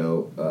people to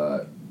go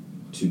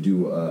to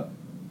do a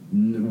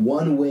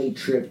one-way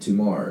trip to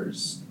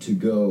Mars to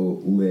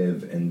go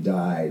live and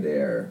die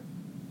there.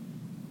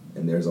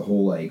 And there's a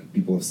whole, like,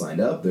 people have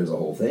signed up. There's a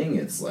whole thing.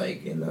 It's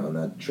like on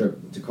that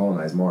trip to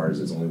colonize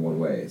Mars is only one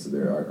way. So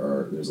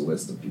there's a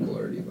list of people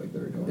already like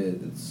that are going.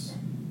 It's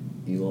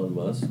Elon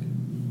Musk.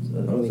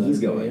 I don't think he's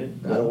going.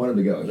 I don't want him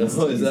to go.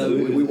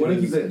 We want to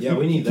keep the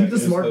we need keep the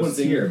smart ones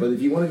here. But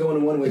if you want to go on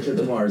a one-way trip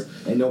to Mars,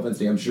 and no offense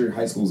to you, I'm sure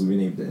high schools will be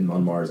named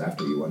on Mars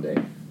after you one day.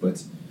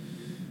 But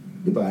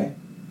goodbye.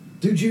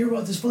 Dude, you hear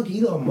about this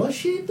fucking Elon Musk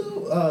shit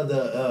though?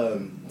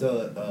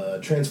 The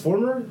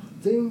transformer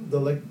thing, the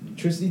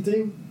electricity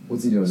thing.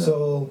 What's he doing now?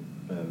 So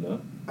I have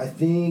not. I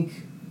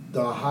think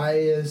the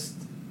highest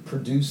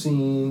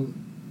producing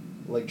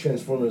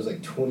transformer is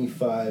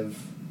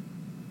 25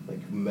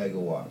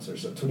 megawatts or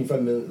so, 25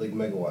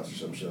 megawatts or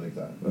some shit like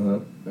that.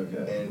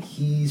 Okay. And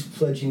he's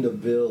pledging to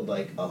build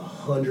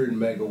 100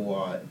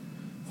 megawatt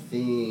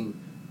thing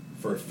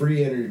for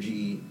free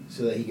energy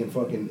so that he can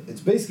fucking.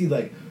 It's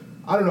basically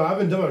I don't know. I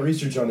haven't done my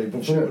research on it,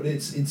 but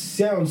it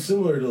sounds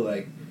similar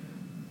to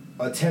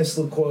a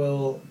Tesla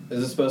coil.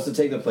 Is it supposed to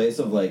take the place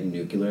of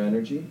nuclear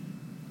energy?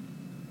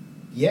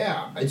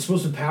 Yeah, it's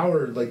supposed to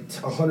power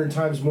 100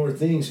 times more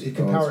things. It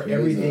can power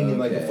everything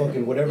in a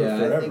fucking whatever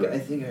forever. I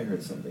think I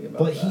heard something about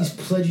but that. But he's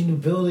pledging to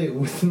build it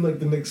within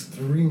the next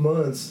 3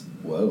 months.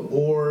 Whoa.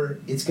 Or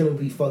it's gonna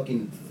be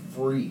fucking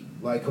free,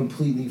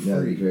 completely free.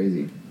 That'd be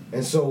crazy.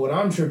 And so what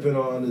I'm tripping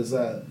on is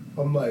that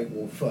I'm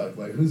well, fuck,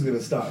 who's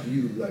gonna stop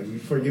you?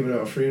 For giving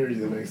out free energy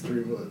the next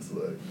 3 months,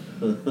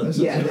 that's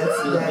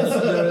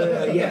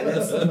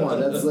come on,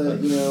 that's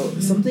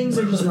some things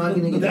are just not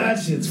gonna get. That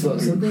shit's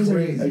fucking some things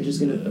crazy. are just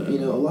gonna,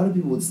 a lot of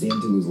people would stand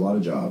to lose a lot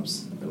of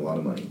jobs and a lot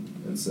of money,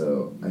 and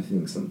so I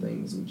think some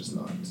things would just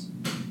not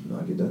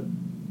get done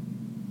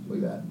like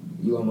that.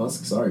 Elon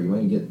Musk, sorry, you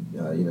might get,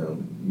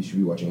 you should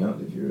be watching out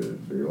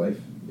for your life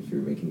if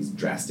you're making these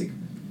drastic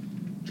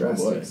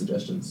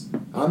suggestions.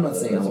 I'm not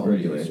saying I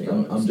won't do anything.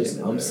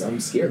 I'm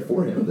scared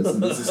for him.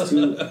 This is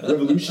too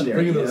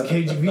revolutionary. Bringing those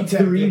KGB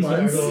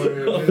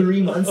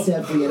 3 months to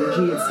have free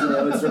energy.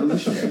 It's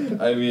revolutionary.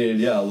 I mean,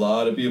 yeah, a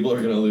lot of people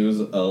are gonna lose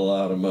a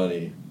lot of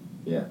money.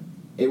 Yeah,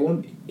 it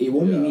won't be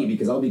me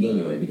because I'll be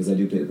gaining money because I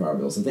do pay the power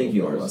bill. So thank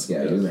you, Elon Musk.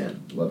 Yeah, you're the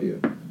man. Love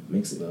you.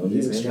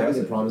 These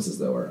extravagant promises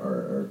though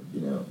are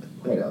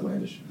quite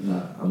outlandish.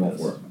 I'm all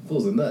for it.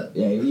 Fool's a nut.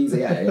 Yeah,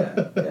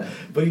 yeah.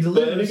 But he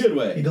delivers in a good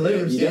way. He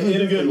delivers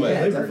in a good way.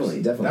 Yeah,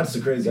 definitely. That's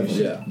the crazy shit.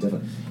 Yeah,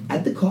 definitely.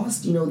 At the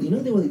cost, they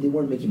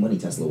weren't making money.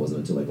 Tesla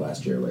wasn't until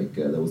last year.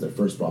 That was their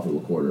first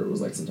profitable quarter. It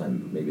was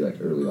sometime maybe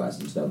early last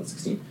year,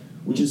 2016.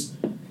 Which is,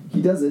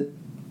 he does it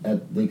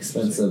at the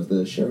expense of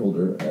the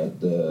shareholder,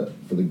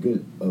 for the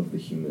good of the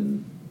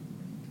human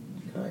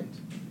kind.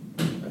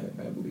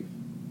 I believe.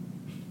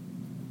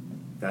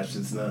 That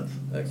shit's nuts.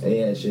 Excellent.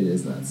 Yeah, shit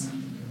is nuts.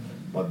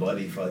 My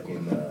buddy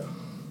fucking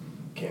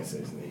can't say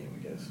his name,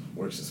 I guess.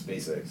 Works at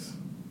SpaceX.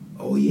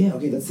 Oh yeah,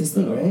 okay, that's his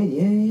thing, right?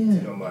 Yeah.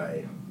 Dude,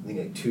 I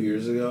think 2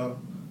 years ago,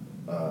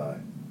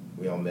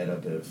 we all met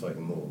up at a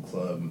fucking little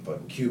club and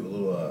fucking cute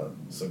little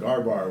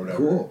cigar bar or whatever.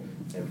 Cool.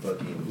 And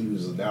fucking he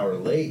was an hour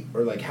late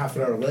or half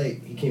an hour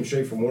late. He came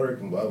straight from work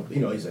and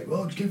he's like,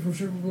 "Oh, just came from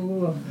straight blah,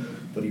 blah, blah."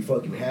 But he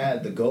fucking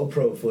had the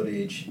GoPro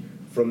footage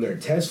from their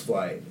test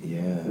flight.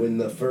 Yeah. When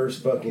the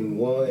first fucking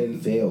one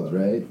failed,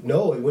 right?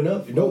 No, it went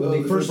up. No, when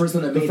they the first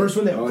one that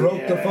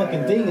broke the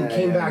fucking thing and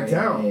came back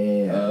down.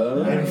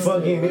 Yeah. And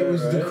fucking, it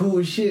was the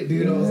coolest shit,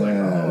 dude. I was like,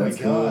 oh my god,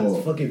 cool.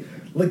 it's fucking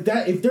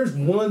that. If there's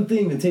one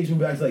thing that takes me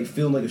back to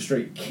feeling like a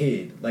straight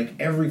kid,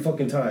 every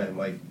fucking time,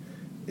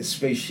 it's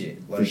space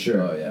shit. For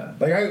sure. Oh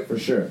yeah. For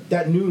sure.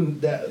 That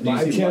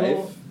Vibe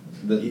channel.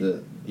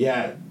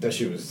 Yeah, that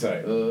shit was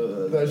tight.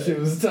 That shit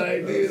was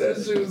tight, dude.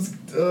 That shit was.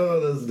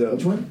 That's dope.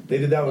 Which one? They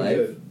did that one Life?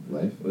 good.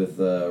 Life With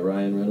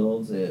Ryan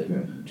Reynolds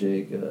and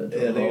Jake. Yeah, they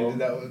did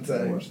that one I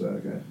tight. watched that.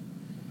 Okay.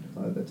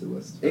 I'll add that to the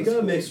list. It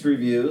got mixed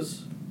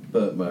reviews,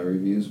 but my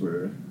reviews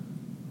were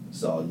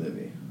solid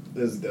movie.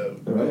 This is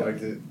dope. Right. I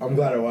liked it. I'm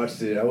glad I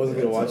watched it. I wasn't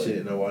gonna watch it,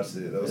 and I watched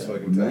it. That was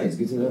fucking tight. Nice.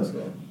 Good to know. That's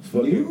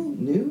cool.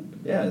 New?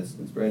 Yeah, it's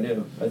brand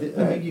new. I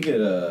think you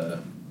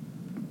could.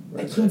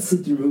 I can't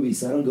sit through movies,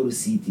 so I don't go to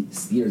see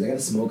theaters. I gotta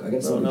smoke. I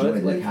gotta smoke a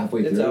joint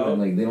halfway through, out.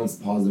 and they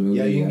don't pause the movie.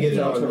 Yeah, you can get it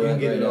on. You can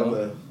get it on now.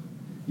 the.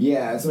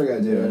 Yeah, that's what I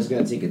gotta do. I just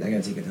gotta take it. I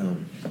gotta take it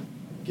home.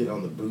 Get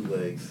on the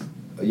bootlegs.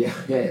 Yeah,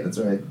 that's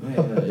right.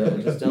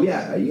 Yeah,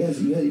 Yeah, you guys.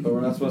 But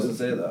we're not supposed to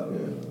say that.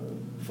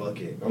 fuck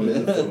it. I'm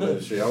in the film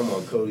industry. I'm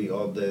on Cody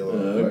all day long.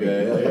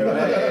 Okay.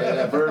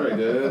 Yeah, perfect,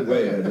 dude.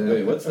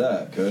 Wait, what's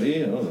that?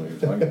 Cody? I don't know what you're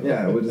talking about.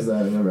 Yeah, what does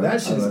that remember?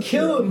 That shit's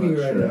killing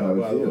me right now,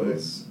 by the way.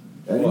 Is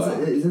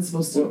it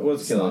supposed to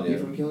What's stop killing you you?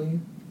 from killing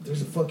you?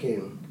 There's a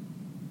fucking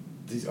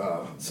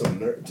some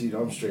nerd, dude.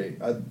 I'm straight.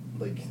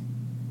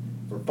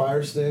 For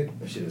Fire Stick,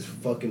 that shit is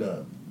fucking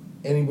up.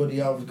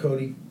 Anybody out with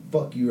Cody?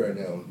 Fuck you right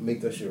now.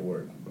 Make that shit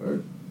work.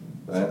 Or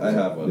I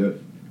have one. Yep.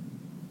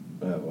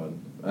 I have one.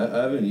 I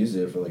haven't used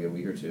it for like a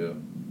week or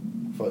two.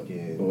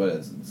 Fucking. But what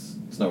is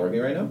it's not working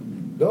right now?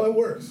 No, it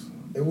works.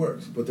 It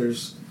works. But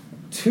there's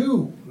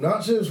two,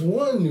 not just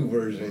one new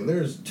version.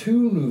 There's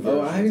two new versions.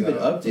 Oh, I haven't been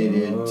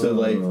updated to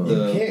like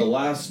the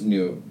last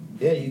new.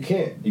 Yeah, you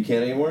can't. You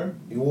can't anymore?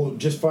 Well,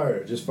 just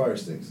Fire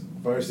Sticks.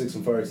 Fire Sticks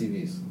and Fire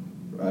TVs.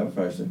 I have a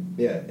Fire Stick.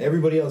 Yeah,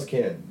 everybody else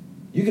can.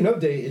 You can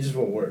update, it just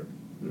won't work.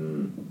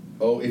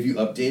 Oh, if you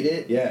update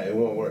it? Yeah, it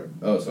won't work.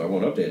 Oh, so I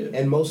won't update it.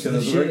 And most of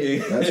the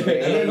shit. That's crazy.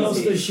 And then most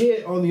of the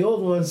shit on the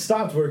old one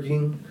stopped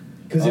working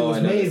because it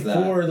was made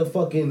for the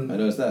fucking. I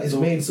noticed that. It's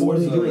made for what are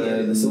the. they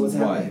doing? So what's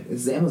why? happening?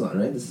 This is Amazon,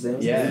 right? This is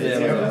Amazon. Yeah,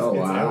 it's Amazon. Oh It's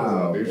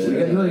wow! Amazon,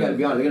 You really gotta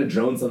be honest. They gotta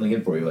drone something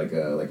in for you, like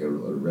a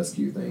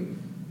rescue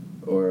thing.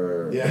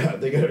 Or Yeah,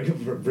 they gotta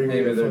bring.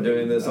 maybe they're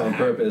doing this on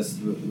purpose.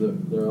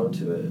 They're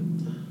onto it.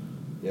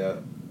 Yeah,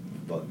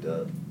 fucked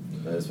up.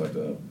 That is fucked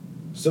up.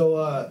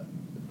 So,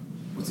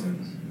 What's that?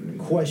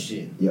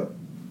 question. Yep.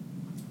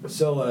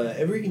 So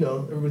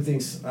everybody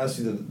thinks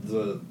obviously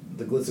the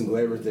glitz and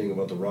glamour thing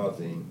about the raw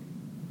thing,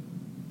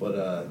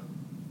 but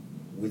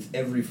with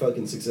every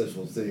fucking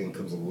successful thing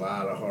comes a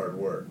lot of hard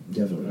work.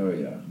 Definitely. Oh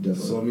yeah.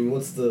 Definitely. So I mean,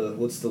 what's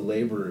the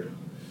labor?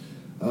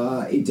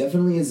 It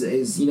definitely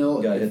is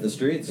You gotta hit the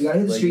streets. You gotta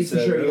hit the like streets you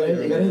for said sure. You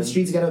earlier, gotta hit the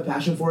streets. You gotta have a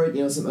passion for it.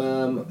 You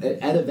know,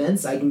 at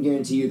events, I can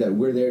guarantee you that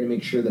we're there to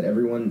make sure that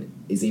everyone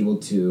is able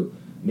to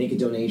make a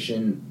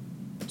donation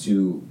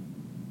to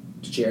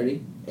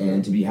charity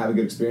and to have a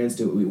good experience.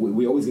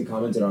 We always get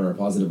commented on our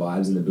positive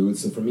vibes in the booth.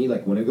 So for me,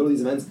 like when I go to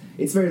these events,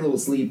 it's very little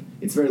sleep,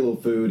 it's very little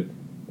food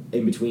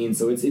in between.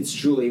 So it's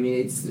truly, I mean,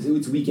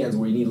 it's weekends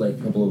where you need like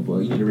a couple of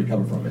you need to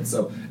recover from it.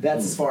 So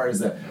that's as far as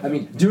the. I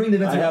mean, during the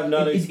events, I have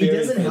not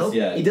experienced it doesn't help. this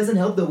yet. It doesn't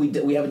help that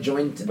we have a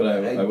joint, But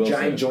I will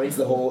giant say. joints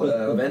the whole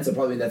event. So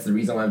probably that's the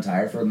reason why I'm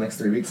tired for the next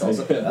 3 weeks.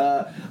 Also,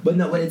 but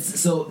it's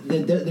so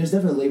there's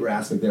definitely a labor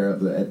aspect there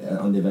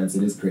on the events.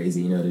 It is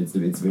crazy, you know.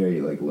 It's very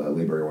like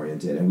labor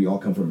oriented, and we all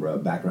come from a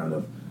background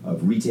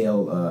of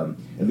retail.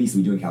 At least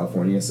we do in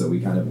California, so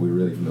we're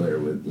really familiar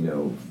with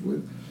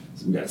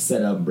So we got to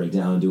set up and break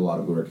down, do a lot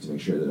of work to make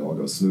sure that it all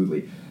goes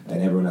smoothly,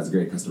 and everyone has a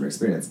great customer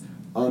experience.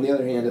 On the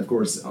other hand, of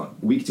course, on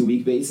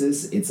week-to-week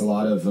basis, it's a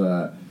lot of,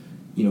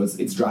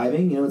 it's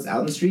driving. It's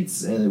out in the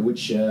streets, and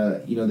which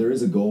there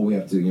is a goal. We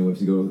have to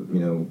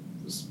go,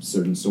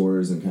 certain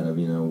stores and kind of,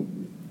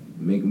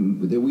 make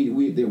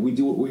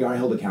we are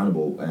held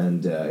accountable,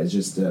 and it's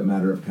just a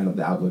matter of kind of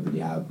the outlook that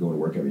you have going to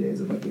work every day.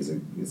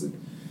 Is it?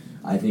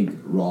 I think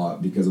raw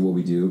because of what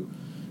we do.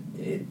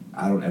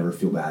 I don't ever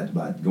feel bad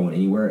about going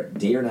anywhere,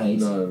 day or night,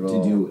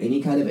 to do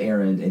any kind of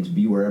errand and to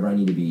be wherever I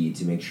need to be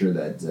to make sure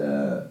that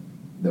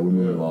we're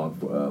moving along,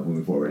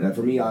 moving forward. And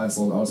for me, I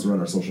also run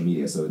our social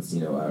media, so it's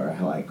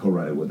how I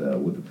co-run it with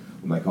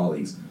my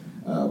colleagues,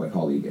 my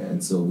colleague,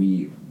 and so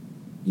we,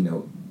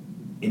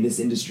 in this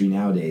industry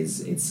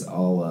nowadays, it's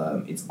all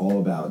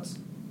about.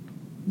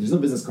 There's no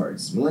business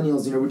cards.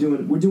 Millennials,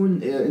 we're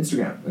doing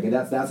Instagram. Okay,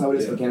 that's how it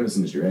is for the cannabis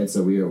industry, right?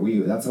 So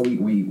that's how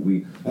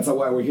that's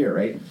why we're here,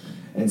 right?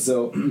 And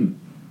so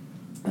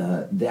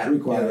that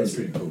requires, that's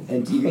pretty cool.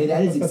 And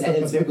that is exactly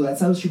that's very cool. That's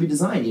how it should be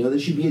designed. There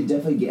should be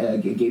definitely a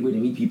gateway to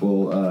meet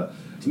people,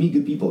 to meet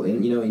good people,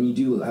 and and you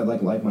do have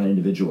like-minded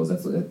individuals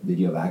that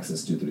you have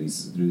access to through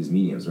these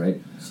mediums,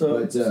 right?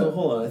 So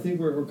hold on, I think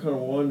we're kind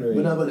of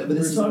wondering. But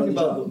this is talking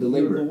about the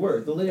labor, the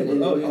work, the labor,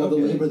 the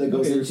labor that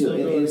goes into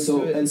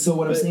it, and so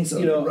what I'm saying,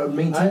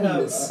 maintaining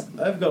this.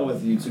 I've gone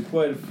with you to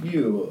quite a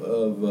few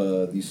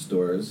of these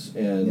stores,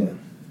 and.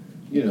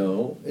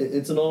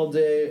 It's an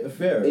all-day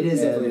affair. It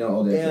is definitely an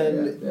all-day affair,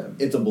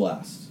 and it's a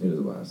blast. It is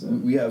a blast. Yeah.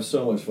 We have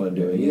so much fun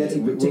doing it.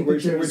 We're taking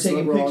pictures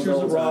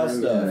of raw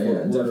stuff.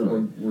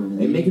 Definitely.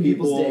 We're making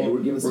people's day.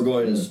 We're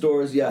going to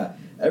stores. Yeah.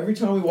 Every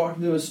time we walk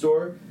into a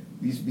store,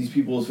 these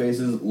people's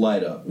faces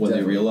light up when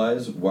they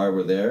realize why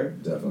we're there.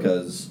 Definitely.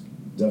 Because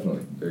they're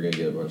gonna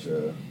get a bunch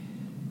of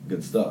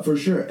good stuff. For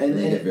sure. And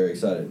they get very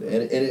excited,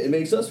 and it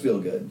makes us feel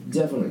good.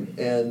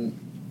 Definitely. And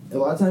a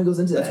lot of time goes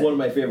into that. That's one of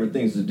my favorite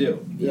things to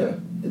do. Yeah.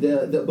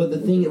 But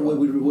the thing,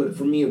 what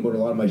for me, what a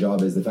lot of my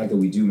job is the fact that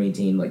we do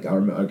maintain, like our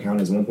account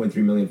has 1.3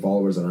 million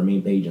followers on our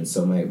main page, and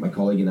so my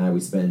colleague and I, we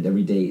spend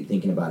every day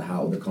thinking about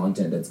how the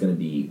content that's going to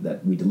be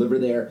that we deliver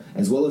there,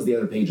 as well as the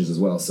other pages as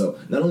well. So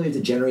not only have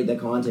to generate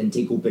that content,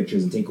 take cool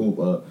pictures, and take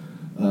cool,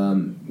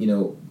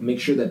 make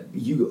sure that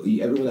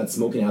everyone that's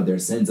smoking out there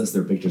sends us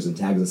their pictures and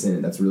tags us in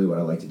it. That's really what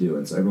I like to do,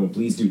 and so everyone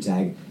please do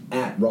tag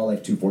at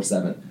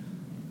rawlife247.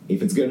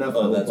 If it's good enough,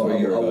 I will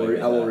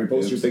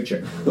repost your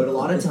picture. But a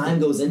lot of time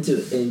goes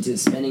into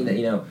spending that,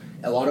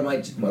 a lot of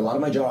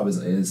my job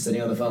is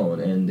sitting on the phone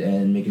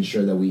and making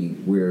sure that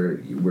we're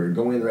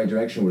going in the right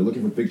direction. We're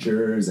looking for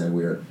pictures and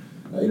we're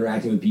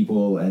interacting with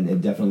people, and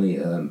it definitely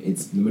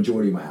it's the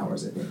majority of my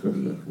hours, I think,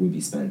 would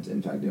be spent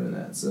in fact doing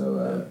that.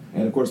 So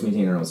and of course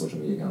maintaining our own social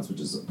media accounts,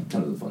 which is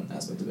kind of the fun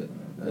aspect of it.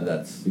 And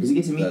that's because you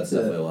get to meet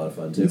definitely a lot of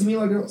fun too. You get to meet a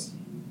lot of girls.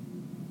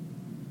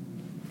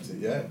 So,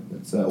 yeah,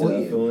 it's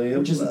definitely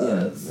which is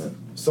yeah.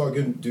 Saw a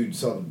good dude.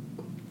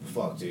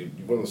 Fuck,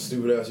 dude, one of those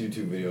stupid ass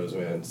YouTube videos,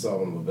 man. Saw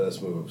one of the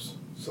best moves.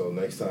 So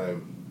next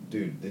time,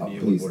 dude, the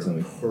new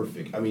word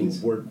perfect. I mean,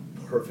 word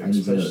perfect,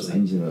 especially. I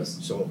need to know.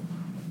 So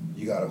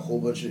you got a whole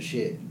bunch of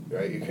shit,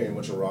 right? You're carrying a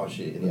bunch of raw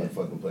shit in that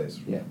fucking place.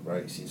 Yeah.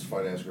 Right? You see this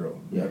fine ass girl.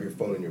 Yeah. You have your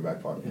phone in your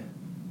back pocket.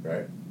 Yeah.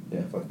 Right?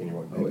 Yeah. Fucking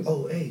your phone. Always.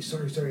 Oh, hey,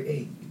 sorry,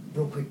 hey,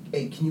 real quick,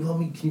 hey, can you help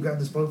me? Can you grab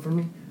this phone for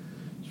me?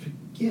 She's like,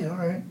 yeah, all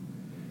right.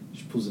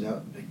 She pulls it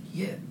out. Like,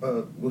 yeah,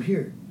 well,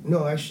 here.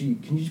 No, actually,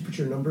 can you just put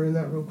your number in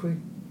that real quick?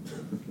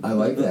 I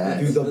like that.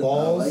 Dude, the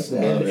balls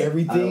and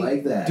everything. I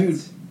like that. Dude,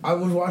 I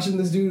was watching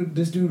this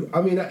dude,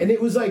 I mean, and it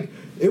was like,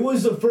 it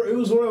was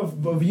one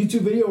of a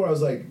YouTube video where I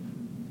was like,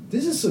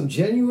 this is some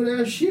genuine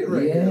ass shit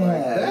right here.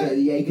 Like, that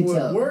you can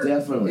tell. work.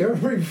 Definitely.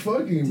 Every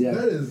fucking,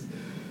 that is...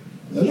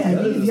 Yeah, I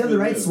mean, if you have the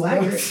right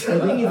swagger, I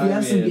think if you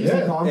have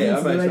some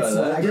confidence and the right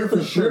swagger,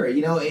 for sure.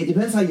 You know, it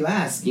depends how you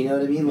ask. You know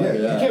what I mean? Like,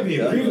 you can't be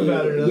a creep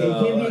about it. Yeah, you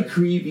can't be a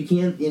creep. You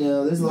can't. You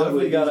know, there's a lot of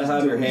ways. You gotta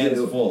have your hands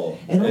full.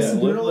 And also,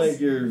 look girls, like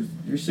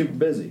you're super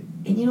busy.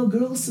 And you know,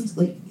 girls,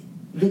 like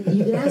you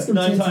can ask them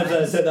 9 10 times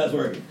out of 10 that's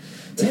working.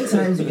 10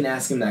 times you can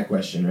ask them that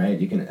question, right?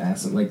 You can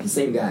ask them, like, the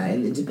same guy,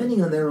 and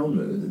depending on their own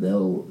mood,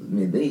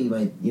 they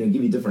might, you know,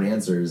 give you different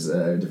answers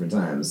at different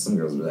times. Some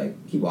girls will be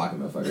like, keep walking,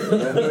 motherfucker.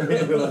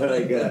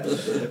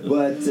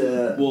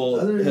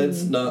 Well,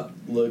 heads not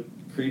look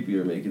creepy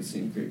or make it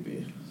seem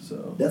creepy,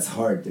 so... That's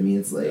hard. I mean,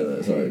 it's like,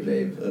 hey, hard.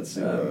 Babe. That's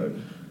super hard.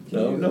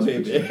 No,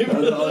 hey, babe.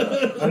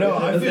 I know,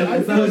 I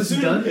feel as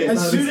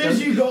soon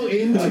as you go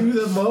into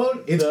the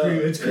mode, it's creepy.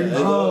 It's creepy. It's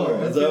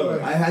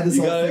over. I had this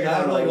you all gotta figured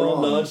act out like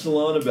all wrong.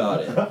 nonchalant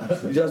about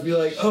it. You just be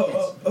like,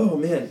 oh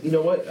man, you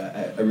know what?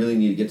 I really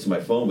need to get to my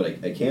phone, but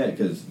I can't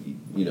because,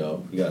 you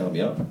know, you gotta help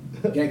me out.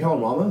 Can I call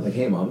her mama? Like,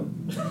 hey, mama.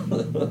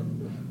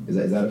 Is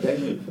that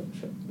okay?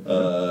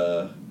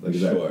 Like,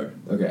 sure.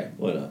 Okay.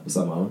 Why not? What's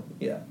up, mama?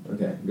 Yeah.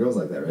 Okay. Girls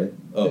like that, right?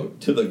 Oh,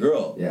 to the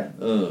girl. Yeah.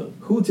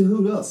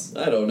 Who else?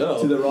 I don't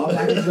know. To the raw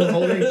package they're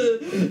holding?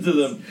 To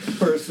the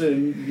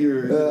person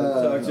you're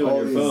talking to on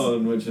your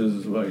phone, which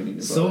is why you need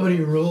your phone. So many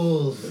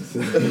rules.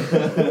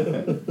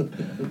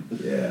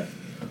 Yeah.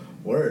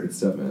 Word. Good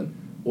stuff, man.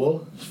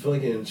 Well, just feel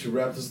like to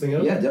wrap this thing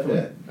up. Yeah,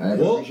 definitely.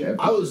 Yeah.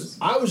 I was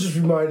just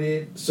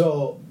reminded.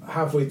 So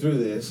halfway through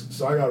this,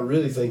 so I gotta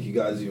really thank you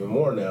guys even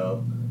more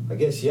now. I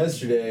guess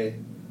yesterday,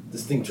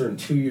 this thing turned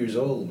 2 years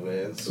old,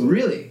 man. So,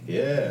 really?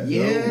 Yeah.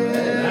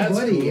 Yeah,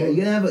 buddy.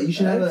 Cool. You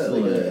should have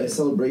a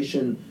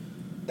celebration.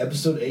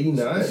 Episode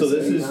 89. So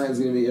this is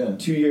gonna be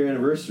 2-year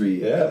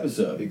anniversary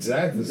episode.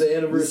 Exactly. It's the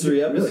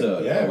anniversary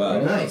episode. Really? Yeah. Oh,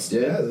 wow. Nice,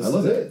 dude. Yeah, I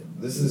love it.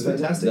 This is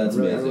fantastic. That's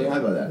I'm amazing. really happy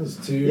about that. This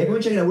is 2 years. Yeah, go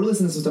and check it out. We're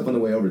listening to some stuff on the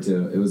way over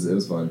too. It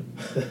was fun.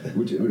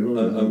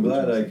 I'm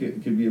glad I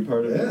could be a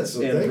part of this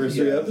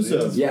anniversary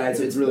episode. Yeah,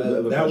 it's really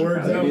good. That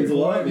works out. It means a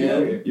lot,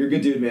 man. You're a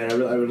good dude, man.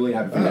 I'm really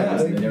happy for you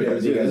guys. Everything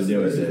you guys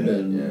are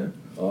doing.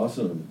 Yeah.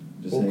 Awesome.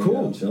 Just hanging cool.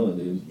 out and chilling,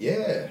 dude.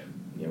 Yeah.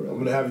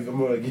 I'm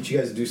gonna get you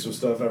guys to do some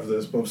stuff after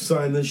this. I'm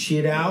signing this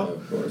shit out. Yeah,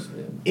 of course,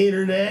 man.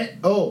 Internet.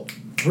 Oh,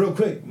 real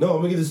quick. No, I'm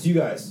gonna get this to you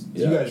guys.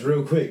 You guys,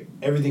 real quick.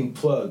 Everything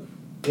plug.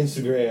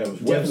 Instagram,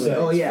 website.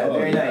 Oh yeah,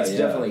 very nice, yeah.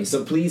 definitely.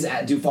 So please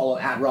do follow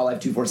at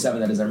 @rawlife247.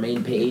 That is our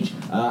main page.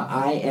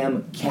 I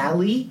am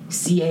Cali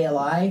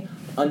CALI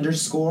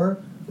 _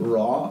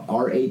 raw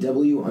RAW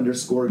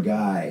 _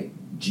 guy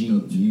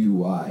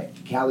GUY.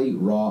 Cali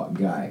Raw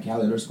Guy.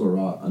 Cali _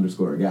 raw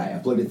 _ guy. I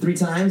plugged it 3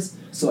 times,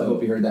 so I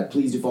hope you heard that.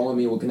 Please do follow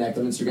me. We'll connect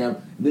on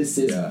Instagram. This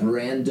is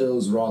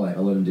Brando's Raw Life.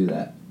 I'll let him do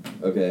that.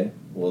 Okay.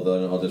 Well,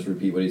 then I'll just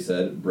repeat what he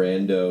said.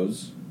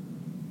 Brando's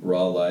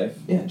Raw Life.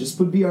 Yeah, just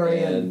put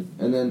BRAN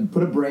and then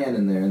put a brand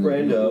in there. And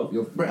Brando.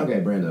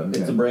 Okay, Brando. Okay.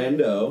 It's a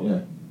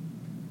Brando.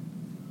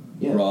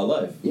 Yeah. Raw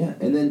Life. Yeah,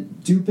 and then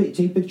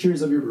take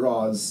pictures of your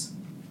raws.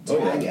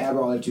 Tag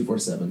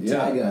 @rawlife247. Yeah.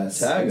 Tag us.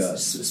 Tag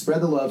us.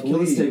 Spread the love. Kill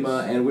the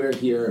stigma. And we're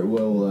here.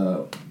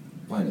 We'll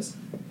find us.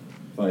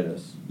 Find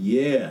us.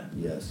 Yeah.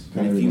 Yes.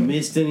 And if you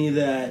missed any of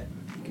that,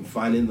 you can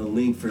find in the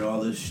link for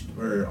all this,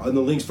 or on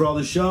the links for all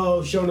the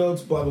show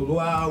notes, blah blah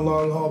blah.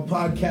 Long Haul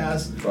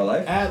Podcast. Raw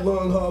Life. At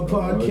Long Haul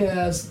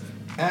Podcast.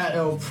 At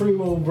El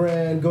Primo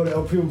Brand. Go to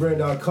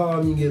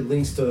elprimobrand.com. You can get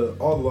links to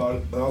all the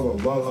Long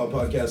Haul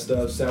Podcast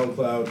stuff.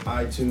 SoundCloud,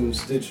 iTunes,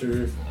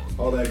 Stitcher,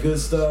 all that good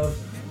stuff.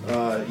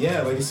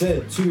 Yeah, like I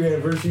said, 2-year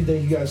anniversary.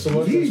 Thank you guys so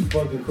much. That's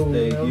fucking cool.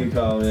 Thank you,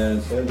 Colin. Man.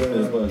 It's been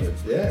a pleasure.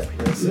 Yeah,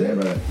 that's Yeah, it.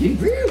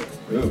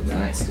 brother.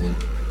 Nice, dude.